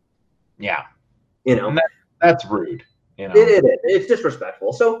them. Yeah. That's rude. It is. It's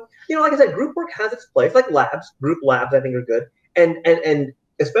disrespectful. So, like I said, group work has its place. Like group labs, I think are good. And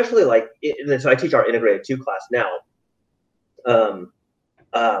especially so I teach our integrated 2 class now.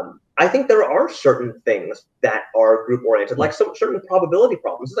 I think there are certain things that are group oriented, like some certain probability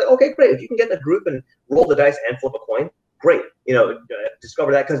problems. It's like, okay, great. If you can get in a group and roll the dice and flip a coin, great.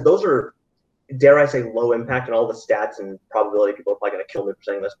 Discover that, because those are, dare I say, low impact, and all the stats and probability. People are probably going to kill me for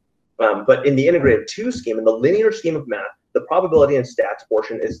saying this. But in the integrated 2 scheme, in the linear scheme of math, the probability and stats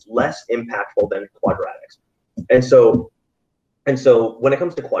portion is less impactful than quadratics. And so when it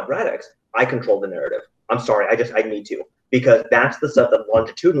comes to quadratics, I control the narrative. I'm sorry, I need to, because that's the stuff that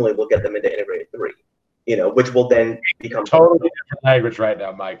longitudinally will get them into integrated 3, which will then become totally different language right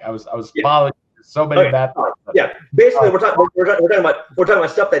now, Mike. I was following so many math. Yeah, basically we're talking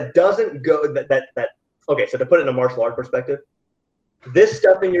about stuff that doesn't go that. Okay, so to put it in a martial art perspective, this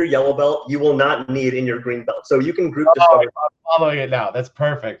stuff in your yellow belt you will not need in your green belt. So you can group discover. I'm following it now. That's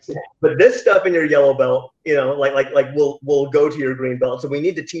perfect. But this stuff in your yellow belt, like will go to your green belt. So we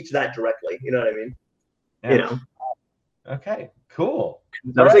need to teach that directly. You know what I mean? Yeah. Okay. Cool.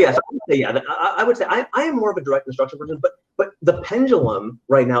 So I would say I am more of a direct instruction person, but the pendulum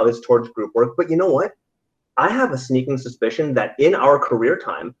right now is towards group work. But you know what? I have a sneaking suspicion that in our career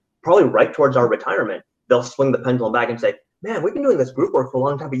time, probably right towards our retirement, they'll swing the pendulum back and say, man, we've been doing this group work for a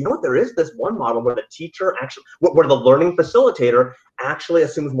long time, but you know what? There is this one model where the teacher actually, where the learning facilitator actually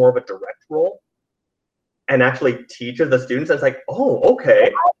assumes more of a direct role and actually teaches the students. And it's like, oh,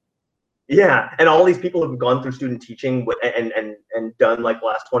 okay. Yeah, and all these people who've gone through student teaching and done like the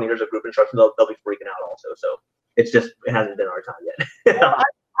last 20 years of group instruction, they'll be freaking out also. So it hasn't been our time yet.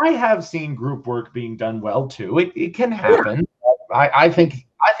 I have seen group work being done well too. It can happen. Yeah. I think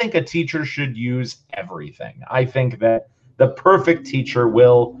a teacher should use everything. I think that the perfect teacher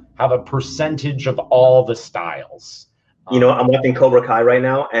will have a percentage of all the styles. I'm watching Cobra Kai right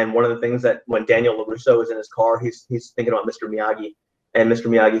now, and one of the things that when Daniel LaRusso is in his car, he's thinking about Mr. Miyagi. And Mr.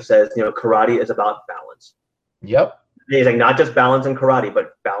 Miyagi says, karate is about balance. Yep. He's like, not just balance in karate,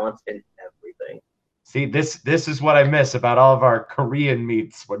 but balance in everything. See, this is what I miss about all of our Korean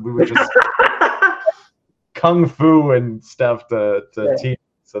meets, when we would just kung fu and stuff to teach.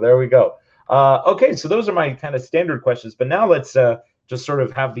 So there we go. Okay, so those are my kind of standard questions. But now let's just sort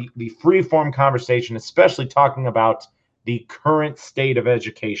of have the free-form conversation, especially talking about the current state of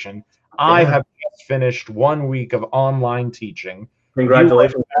education. I have just finished 1 week of online teaching.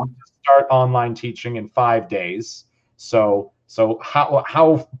 Congratulations! Start online teaching in 5 days. So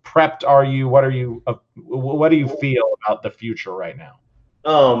how prepped are you? What do you feel about the future right now?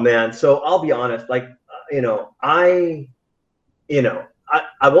 Oh man, so I'll be honest. Like I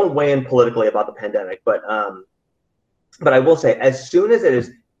won't weigh in politically about the pandemic, but I will say, as soon as it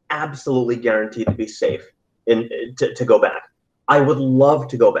is absolutely guaranteed to be safe to go back, I would love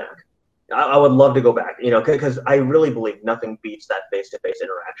to go back. I would love to go back, because I really believe nothing beats that face-to-face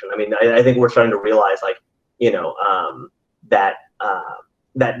interaction. I mean, I think we're starting to realize, like, that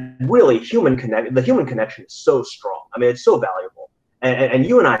really the human connection is so strong. I mean, it's so valuable, and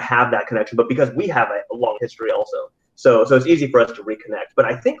you and I have that connection, but because we have a long history also, so it's easy for us to reconnect. But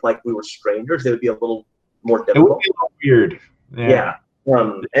I think like we were strangers, it would be a little more difficult. It would be weird. Yeah.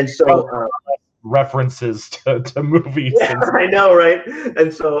 And so references to movies. Yeah, I know, right?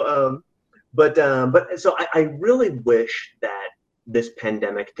 And so. But so I really wish that this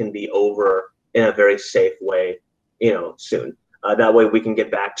pandemic can be over in a very safe way, soon. That way we can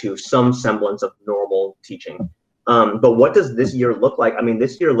get back to some semblance of normal teaching. But what does this year look like? I mean,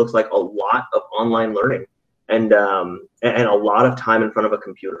 this year looks like a lot of online learning and a lot of time in front of a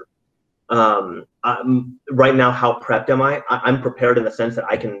computer. Right now, how prepped am I? I'm prepared in the sense that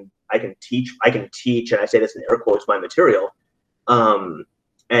I can teach, and I say this in air quotes, my material.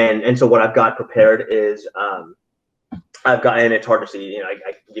 And so what I've got prepared is I've got, and it's hard to see,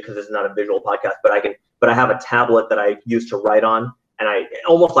 because this is not a visual podcast, but I have a tablet that I use to write on, and I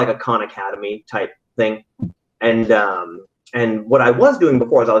almost like a Khan Academy type thing. And what I was doing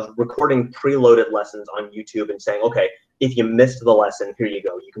before is I was recording preloaded lessons on YouTube and saying, okay, if you missed the lesson, here you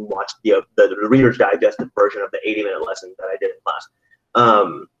go. You can watch the Reader's Digested version of the 80-minute lesson that I did in class.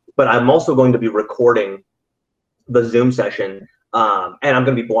 But I'm also going to be recording the Zoom session. And I'm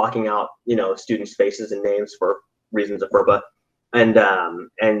going to be blocking out, students' faces and names for reasons of FERPA, and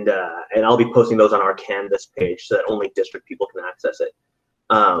I'll be posting those on our Canvas page so that only district people can access it.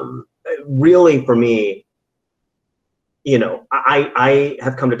 Really, for me, I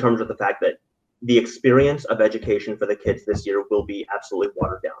have come to terms with the fact that the experience of education for the kids this year will be absolutely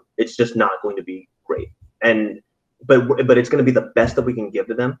watered down. It's just not going to be great, but it's going to be the best that we can give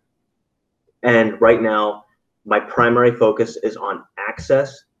to them. And right now, my primary focus is on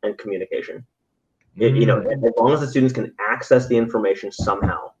access and communication. As long as the students can access the information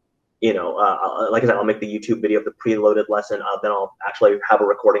somehow, like I said, I'll make the YouTube video of the preloaded lesson. Then I'll actually have a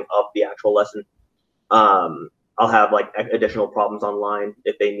recording of the actual lesson. I'll have like additional problems online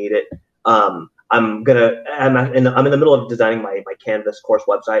if they need it. I'm in the middle of designing my Canvas course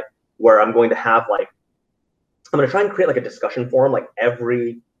website, where I'm going to have I'm going to try and create like a discussion forum like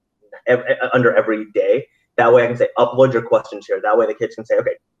under every day. That way I can say, upload your questions here. That way the kids can say,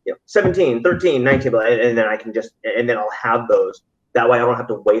 okay, 17, 13, 19, and then I can and then I'll have those. That way I don't have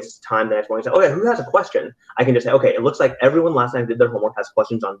to waste time the next morning and say, okay, who has a question? I can just say, okay, it looks like everyone last night did their homework has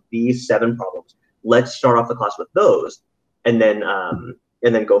questions on these 7 problems. Let's start off the class with those, and then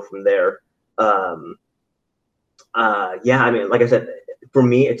go from there. Yeah, I mean, like I said, for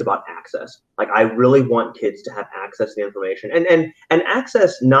me, it's about access. Like, I really want kids to have access to the information, and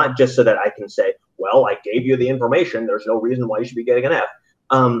access not just so that I can say, well, I gave you the information, there's no reason why you should be getting an F.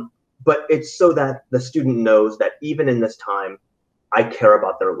 But it's so that the student knows that even in this time, I care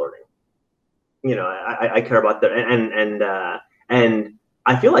about their learning. I care about their, and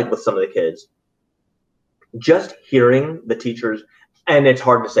I feel like with some of the kids, just hearing the teachers, and it's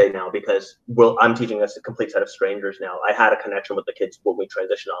hard to say now because I'm teaching us a complete set of strangers now. I had a connection with the kids when we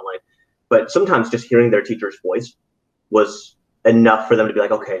transitioned online, but sometimes just hearing their teacher's voice was enough for them to be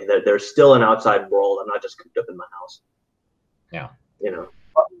like, okay, there's still an outside world. I'm not just cooped up in my house. Yeah.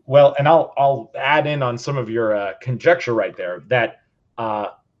 Well, and I'll add in on some of your conjecture right there that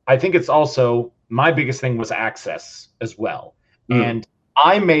I think it's also, my biggest thing was access as well. And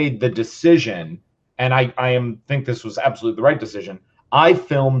I made the decision, and I think this was absolutely the right decision. I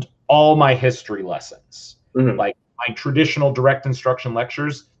filmed all my history lessons, like my traditional direct instruction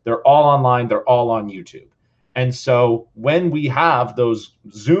lectures. They're all online. They're all on YouTube. And so when we have those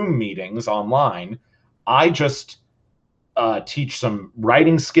Zoom meetings online, I just teach some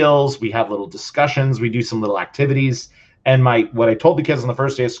writing skills. We have little discussions. We do some little activities. And what I told the kids on the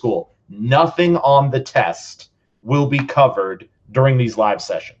first day of school, nothing on the test will be covered during these live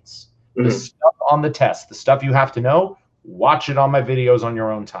sessions. The stuff on the test, the stuff you have to know, watch it on my videos on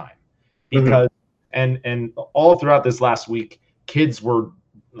your own time. Because and all throughout this last week, kids were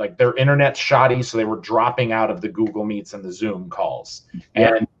like, their internet's shoddy, so they were dropping out of the Google Meets and the Zoom calls.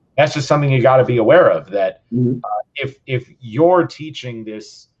 And that's just something you got to be aware of, that if you're teaching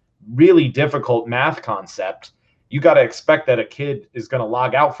this really difficult math concept, you got to expect that a kid is going to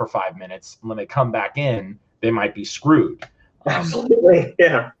log out for 5 minutes, and when they come back in, they might be screwed. Absolutely.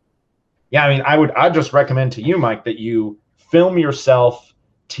 Yeah. Yeah, I mean, I'd just recommend to you, Mike, that you film yourself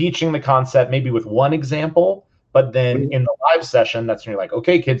teaching the concept, maybe with one example, but then in the live session, that's when you're like,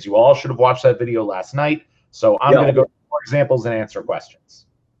 okay, kids, you all should have watched that video last night, so I'm going to go through more examples and answer questions.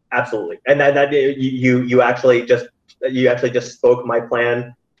 Absolutely, and that you actually just spoke my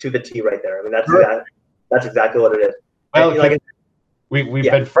plan to the T right there. I mean, that's exactly what it is. Well, we've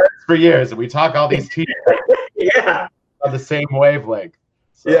been friends for years, and we talk all these teachers on the same wavelength.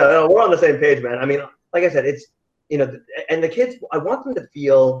 So. Yeah, no, we're on the same page, man. I mean, like I said, it's, and the kids, I want them to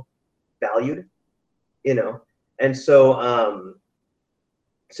feel valued, and so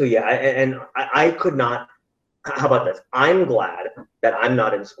yeah, and I could not. How about this? I'm glad that I'm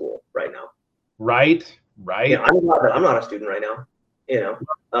not in school right now. Right. I'm glad that I'm not a student right now.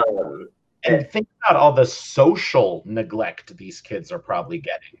 And think about all the social neglect these kids are probably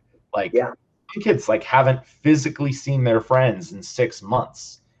getting. Like, kids haven't physically seen their friends in 6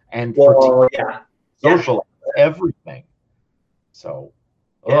 months, and social everything. So,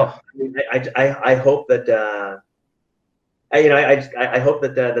 I hope that I hope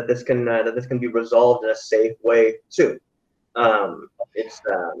that this can be resolved in a safe way soon. It's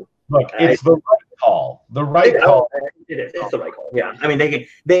the right call. The right call. It is. It's the right call. Yeah. I mean,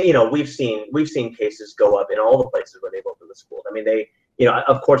 we've seen cases go up in all the places where they've opened the schools. I mean,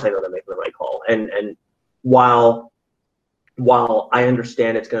 of course I know they're making the right call. And while I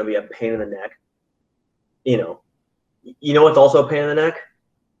understand it's going to be a pain in the neck, what's also a pain in the neck?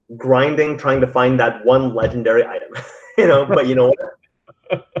 Grinding, trying to find that one legendary item. But you know what?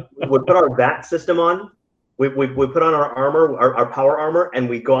 We put our VAT system on. We put on our armor, our power armor, and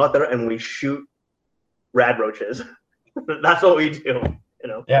we go out there and we shoot rad roaches. That's what we do.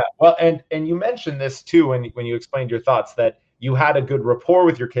 Yeah. Well, and you mentioned this too when you explained your thoughts, that you had a good rapport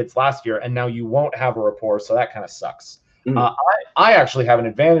with your kids last year, and now you won't have a rapport, so that kind of sucks. I actually have an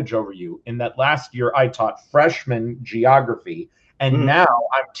advantage over you in that last year I taught freshman geography, and now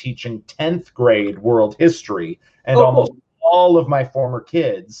I'm teaching 10th grade world history, and almost all of my former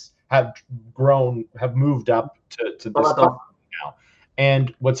kids have moved up to this class now.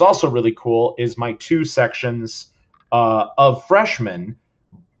 And what's also really cool is my 2 sections of freshmen.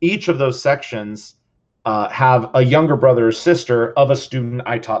 Each of those sections, have a younger brother or sister of a student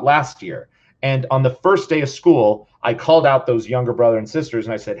I taught last year. And on the first day of school, I called out those younger brother and sisters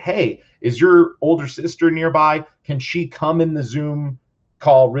and I said, hey, is your older sister nearby? Can she come in the Zoom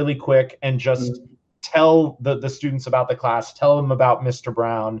call really quick and just tell the students about the class, tell them about Mr.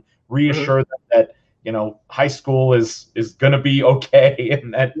 Brown, reassure them that, high school is going to be okay.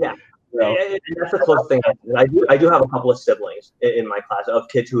 And that, yeah. And that's a close thing. I do have a couple of siblings in my class of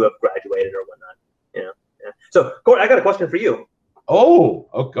kids who have graduated or whatnot. Yeah. So, Court, I got a question for you.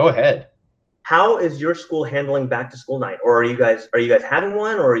 Oh, go ahead. How is your school handling back to school night? Or are you guys having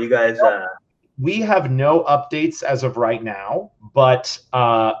one, or are you guys? We have no updates as of right now, but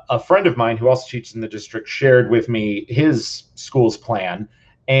a friend of mine who also teaches in the district shared with me his school's plan.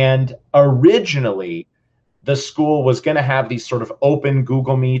 And originally, the school was going to have these sort of open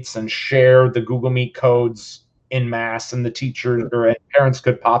Google Meets and share the Google Meet codes in mass, and the teachers or parents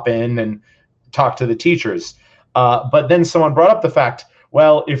could pop in and talk to the teachers. But then someone brought up the fact,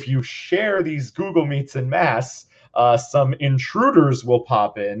 well, if you share these Google Meets in mass, some intruders will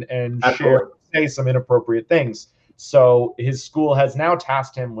pop in and say some inappropriate things. So his school has now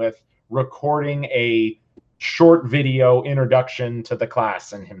tasked him with recording a short video introduction to the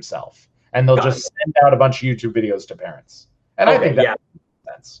class and himself. And they'll just send out a bunch of YouTube videos to parents. And I think that makes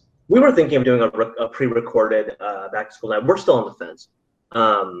sense. We were thinking of doing a pre-recorded back to school night. We're still on the fence.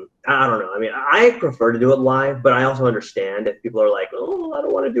 I don't know. I mean, I prefer to do it live, but I also understand if people are like, oh, I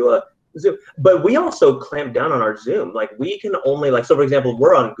don't want to do a Zoom. But we also clamp down on our Zoom. Like, we can only, like, so for example,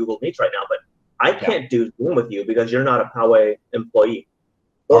 we're on Google Meets right now, but I can't do Zoom with you because you're not a Poway employee.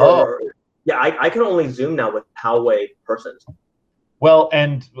 I can only Zoom now with Poway persons. Well,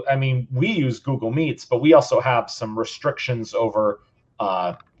 and I mean, we use Google Meets, but we also have some restrictions over,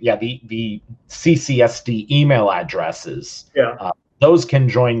 the CCSD email addresses. Yeah. Those can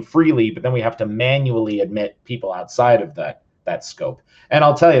join freely, but then we have to manually admit people outside of that scope. And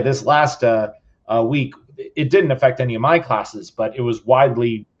I'll tell you, this last week, it didn't affect any of my classes, but it was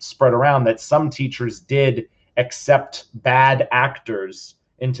widely spread around that some teachers did accept bad actors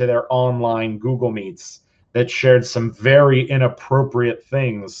into their online Google Meets that shared some very inappropriate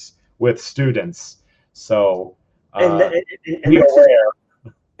things with students. So and that's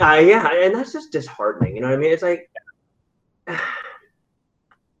just disheartening. You know what I mean? It's like,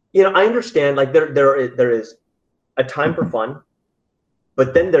 I understand, like, there is a time for fun,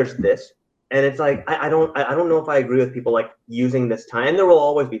 but then there's this, and it's like I don't know if I agree with people like using this time. And there will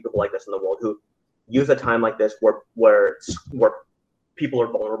always be people like this in the world who use a time like this where people are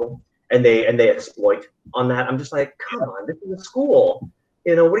vulnerable and they exploit on that. I'm just like, come on, this is a school.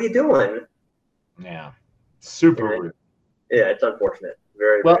 What are you doing? Yeah, super rude. Yeah, it's unfortunate.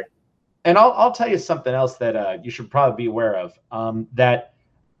 Very well. And I'll tell you something else that you should probably be aware of. That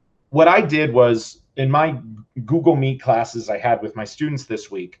what I did was, in my Google Meet classes I had with my students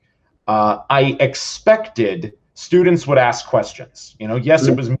this week, I expected students would ask questions. Yes,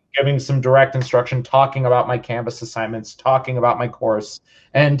 it was me giving some direct instruction, talking about my Canvas assignments, talking about my course.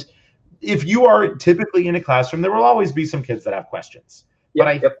 And if you are typically in a classroom, there will always be some kids that have questions.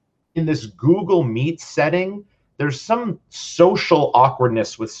 But in this Google Meet setting, there's some social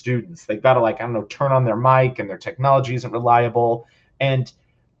awkwardness with students. They've got to, turn on their mic, and their technology isn't reliable. And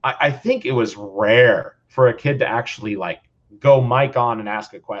I think it was rare for a kid to actually go mic on and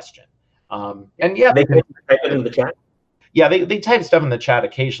ask a question. They type it in the chat. Yeah, they type stuff in the chat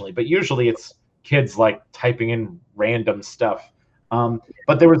occasionally, but usually it's kids typing in random stuff.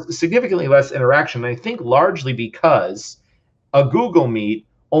 But there was significantly less interaction. And I think largely because a Google Meet,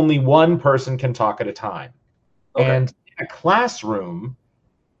 only one person can talk at a time. Okay. And in a classroom,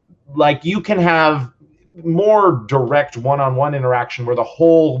 you can have more direct one-on-one interaction where the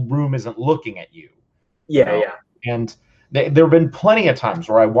whole room isn't looking at you. Yeah. And there have been plenty of times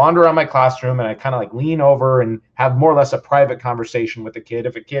where I wander around my classroom and I kind of lean over and have more or less a private conversation with a kid.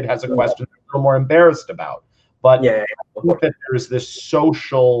 If a kid has a question I'm a little more embarrassed about. But I think that there's this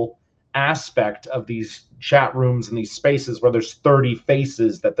social aspect of these chat rooms and these spaces where there's 30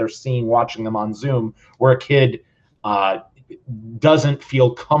 faces that they're seeing watching them on Zoom, where a kid doesn't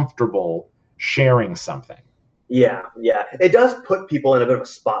feel comfortable sharing something. Yeah. It does put people in a bit of a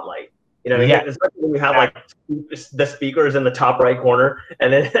spotlight. Especially when you have the speakers in the top right corner,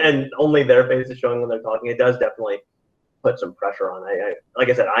 and only their face is showing when they're talking. It does definitely put some pressure on. Like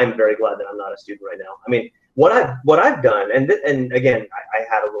I said, I'm very glad that I'm not a student right now. I mean, what I've done, and again, I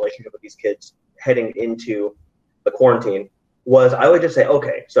had a relationship with these kids heading into the quarantine, was I would just say,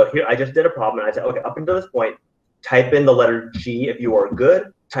 okay, so here I just did a problem, and I said, okay, up until this point, type in the letter G if you are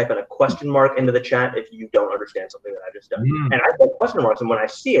good. Type in a question mark into the chat if you don't understand something that I've just done. And I put question marks, and when I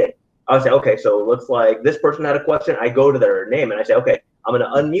see it, I would say, okay, so it looks like this person had a question. I go to their name and I say, okay, I'm going to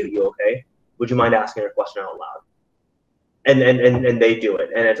unmute you. Okay, would you mind asking your question out loud? And they do it,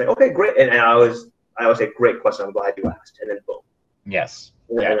 and it's like, okay, great. And I always say, great question. I'm glad you asked. And then boom. Yes.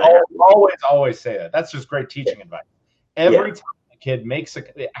 Yeah. Always say that. That's just great teaching advice. Every time a kid makes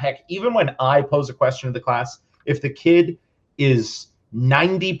heck, even when I pose a question to the class, if the kid is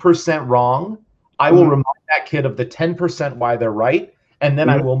 90% wrong, I will remind that kid of the 10% why they're right, and then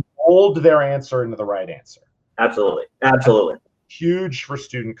I will mold their answer into the right answer. Absolutely. Absolutely. Huge for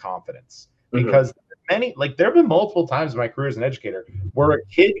student confidence, because there have been multiple times in my career as an educator where a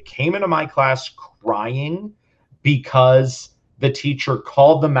kid came into my class crying because the teacher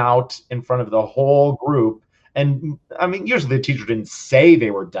called them out in front of the whole group. And I mean, usually the teacher didn't say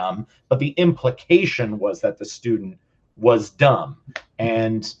they were dumb, but the implication was that the student was dumb.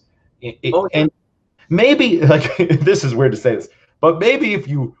 And and maybe, like, this is weird to say this, but maybe if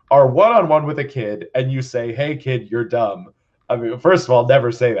you are one-on-one with a kid and you say, hey kid, you're dumb. I mean, first of all,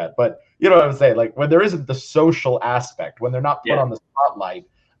 never say that, but you know what I'm saying? Like, when there isn't the social aspect, when they're not put on the spotlight,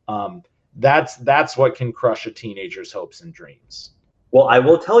 that's what can crush a teenager's hopes and dreams. Well, I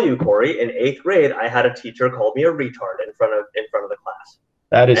will tell you, Corey, in 8th grade, I had a teacher call me a retard in front of the class.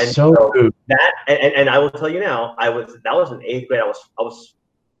 That is so rude. That and I will tell you now, that was in 8th grade. I was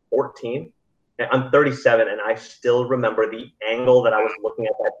 14. And I'm 37, and I still remember the angle that I was looking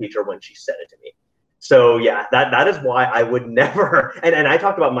at that teacher when she said it to me. So yeah, that is why I would never. And I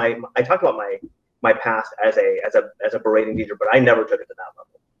talked about my past as a berating teacher, but I never took it to that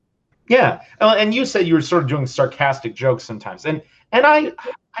level. Yeah, and you said you were sort of doing sarcastic jokes sometimes, and I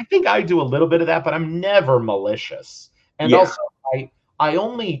think I do a little bit of that, but I'm never malicious. And also, I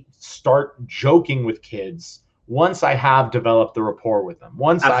only start joking with kids once I have developed the rapport with them.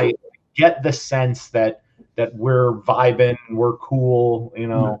 Once I get the sense that we're vibing, we're cool, you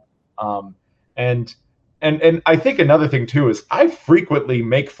know. And I think another thing too is I frequently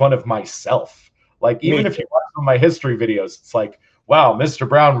make fun of myself. Like, even if you watch some of my history videos, it's like, wow, Mr.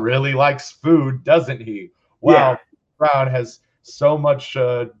 Brown really likes food, doesn't he? Wow, Brown has so much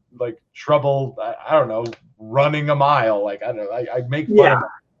like trouble, I don't know, running a mile. Like, I don't know, I make fun of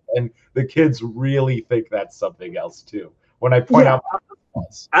it, and the kids really think that's something else too when I point out my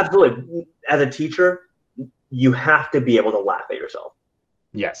flaws. Absolutely. As a teacher, you have to be able to laugh at yourself.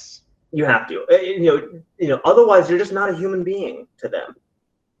 Yes. You have to. You know, otherwise you're just not a human being to them.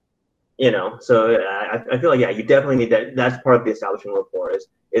 You know, so I feel like, you definitely need that. That's part of the establishing rapport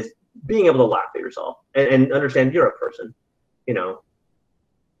is being able to laugh at yourself and understand you're a person, you know.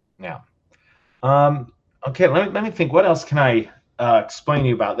 Yeah. Okay, let me think. What else can I explain to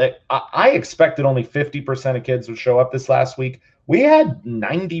you about that? I expected only 50% of kids would show up this last week. We had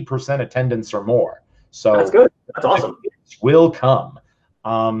 90% attendance or more. So that's good. That's awesome. Kids will come.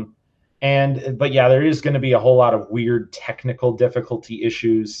 But yeah, there is going to be a whole lot of weird technical difficulty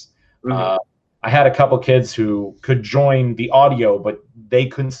issues. I had a couple kids who could join the audio, but they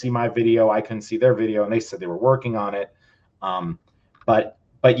couldn't see my video. I couldn't see their video, and they said they were working on it. But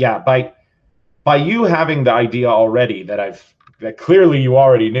yeah, by you having the idea already that clearly you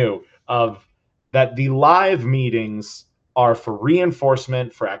already knew of, that the live meetings are for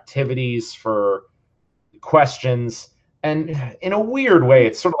reinforcement, for activities, for questions. And in a weird way,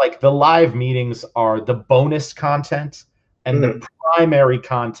 it's sort of like the live meetings are the bonus content, and the primary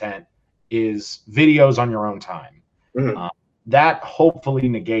content is videos on your own time. That hopefully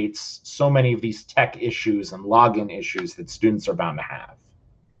negates so many of these tech issues and login issues that students are bound to have.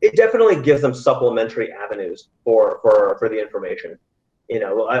 It definitely gives them supplementary avenues for the information. You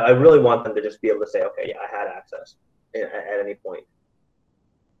know, I really want them to just be able to say, okay, yeah, I had access at any point.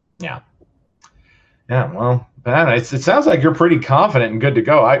 Yeah. Yeah, well, man, it sounds like you're pretty confident and good to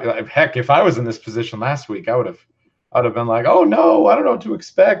go. Heck, if I was in this position last week, I would have been like, oh no, I don't know what to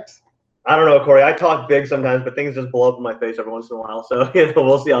expect. I don't know, Corey. I talk big sometimes, but things just blow up in my face every once in a while. So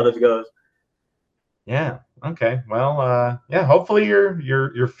we'll see how this goes. Yeah. Okay. Well, yeah. Hopefully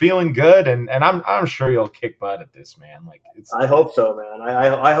you're feeling good, and I'm sure you'll kick butt at this, man. Like, I hope so, man.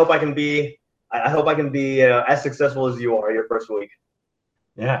 I hope I can be as successful as you are your first week.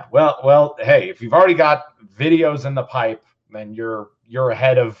 Yeah. Well. Hey, if you've already got videos in the pipe, then you're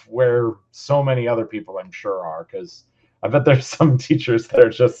ahead of where so many other people, I'm sure, are. Because I bet there's some teachers that are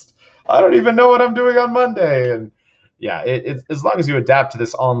just, I don't even know what I'm doing on Monday. And yeah, as long as you adapt to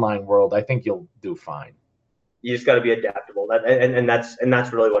this online world, I think you'll do fine. You just got to be adaptable. And that's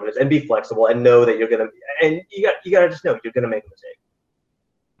really what it is. And be flexible and know that you're gonna. And you got to just know you're gonna make a mistake.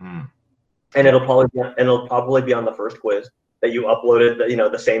 And it'll probably be on the first quiz that you uploaded,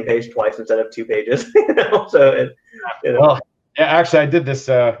 the same page twice instead of 2 pages. So, well, Yeah, actually, I did this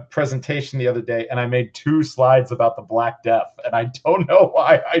presentation the other day, and I made 2 slides about the Black Death, and I don't know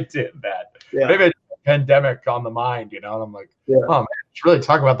why I did that. Yeah. Maybe a pandemic on the mind, and I'm like, Yeah. oh man, I should really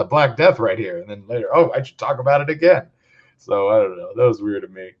talk about the Black Death right here, and then later, oh, I should talk about it again. So I don't know, that was weird to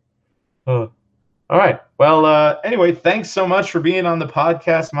me. All right, well, anyway, thanks so much for being on the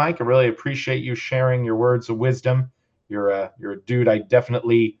podcast, Mike. I really appreciate you sharing your words of wisdom. You're a dude I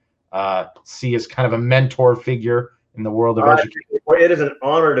definitely see as kind of a mentor figure in the world of education. It is an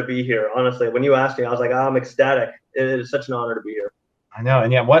honor to be here. Honestly, when you asked me, I was like, I'm ecstatic. It is such an honor to be here. I know,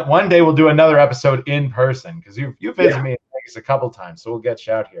 and yeah, one day we'll do another episode in person because you've visited me in Vegas a couple times, so we'll get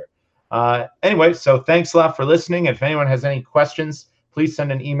you out here. Anyway, so thanks a lot for listening. If anyone has any questions, please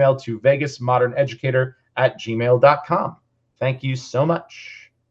send an email to vegasmoderneducator@gmail.com. Thank you so much.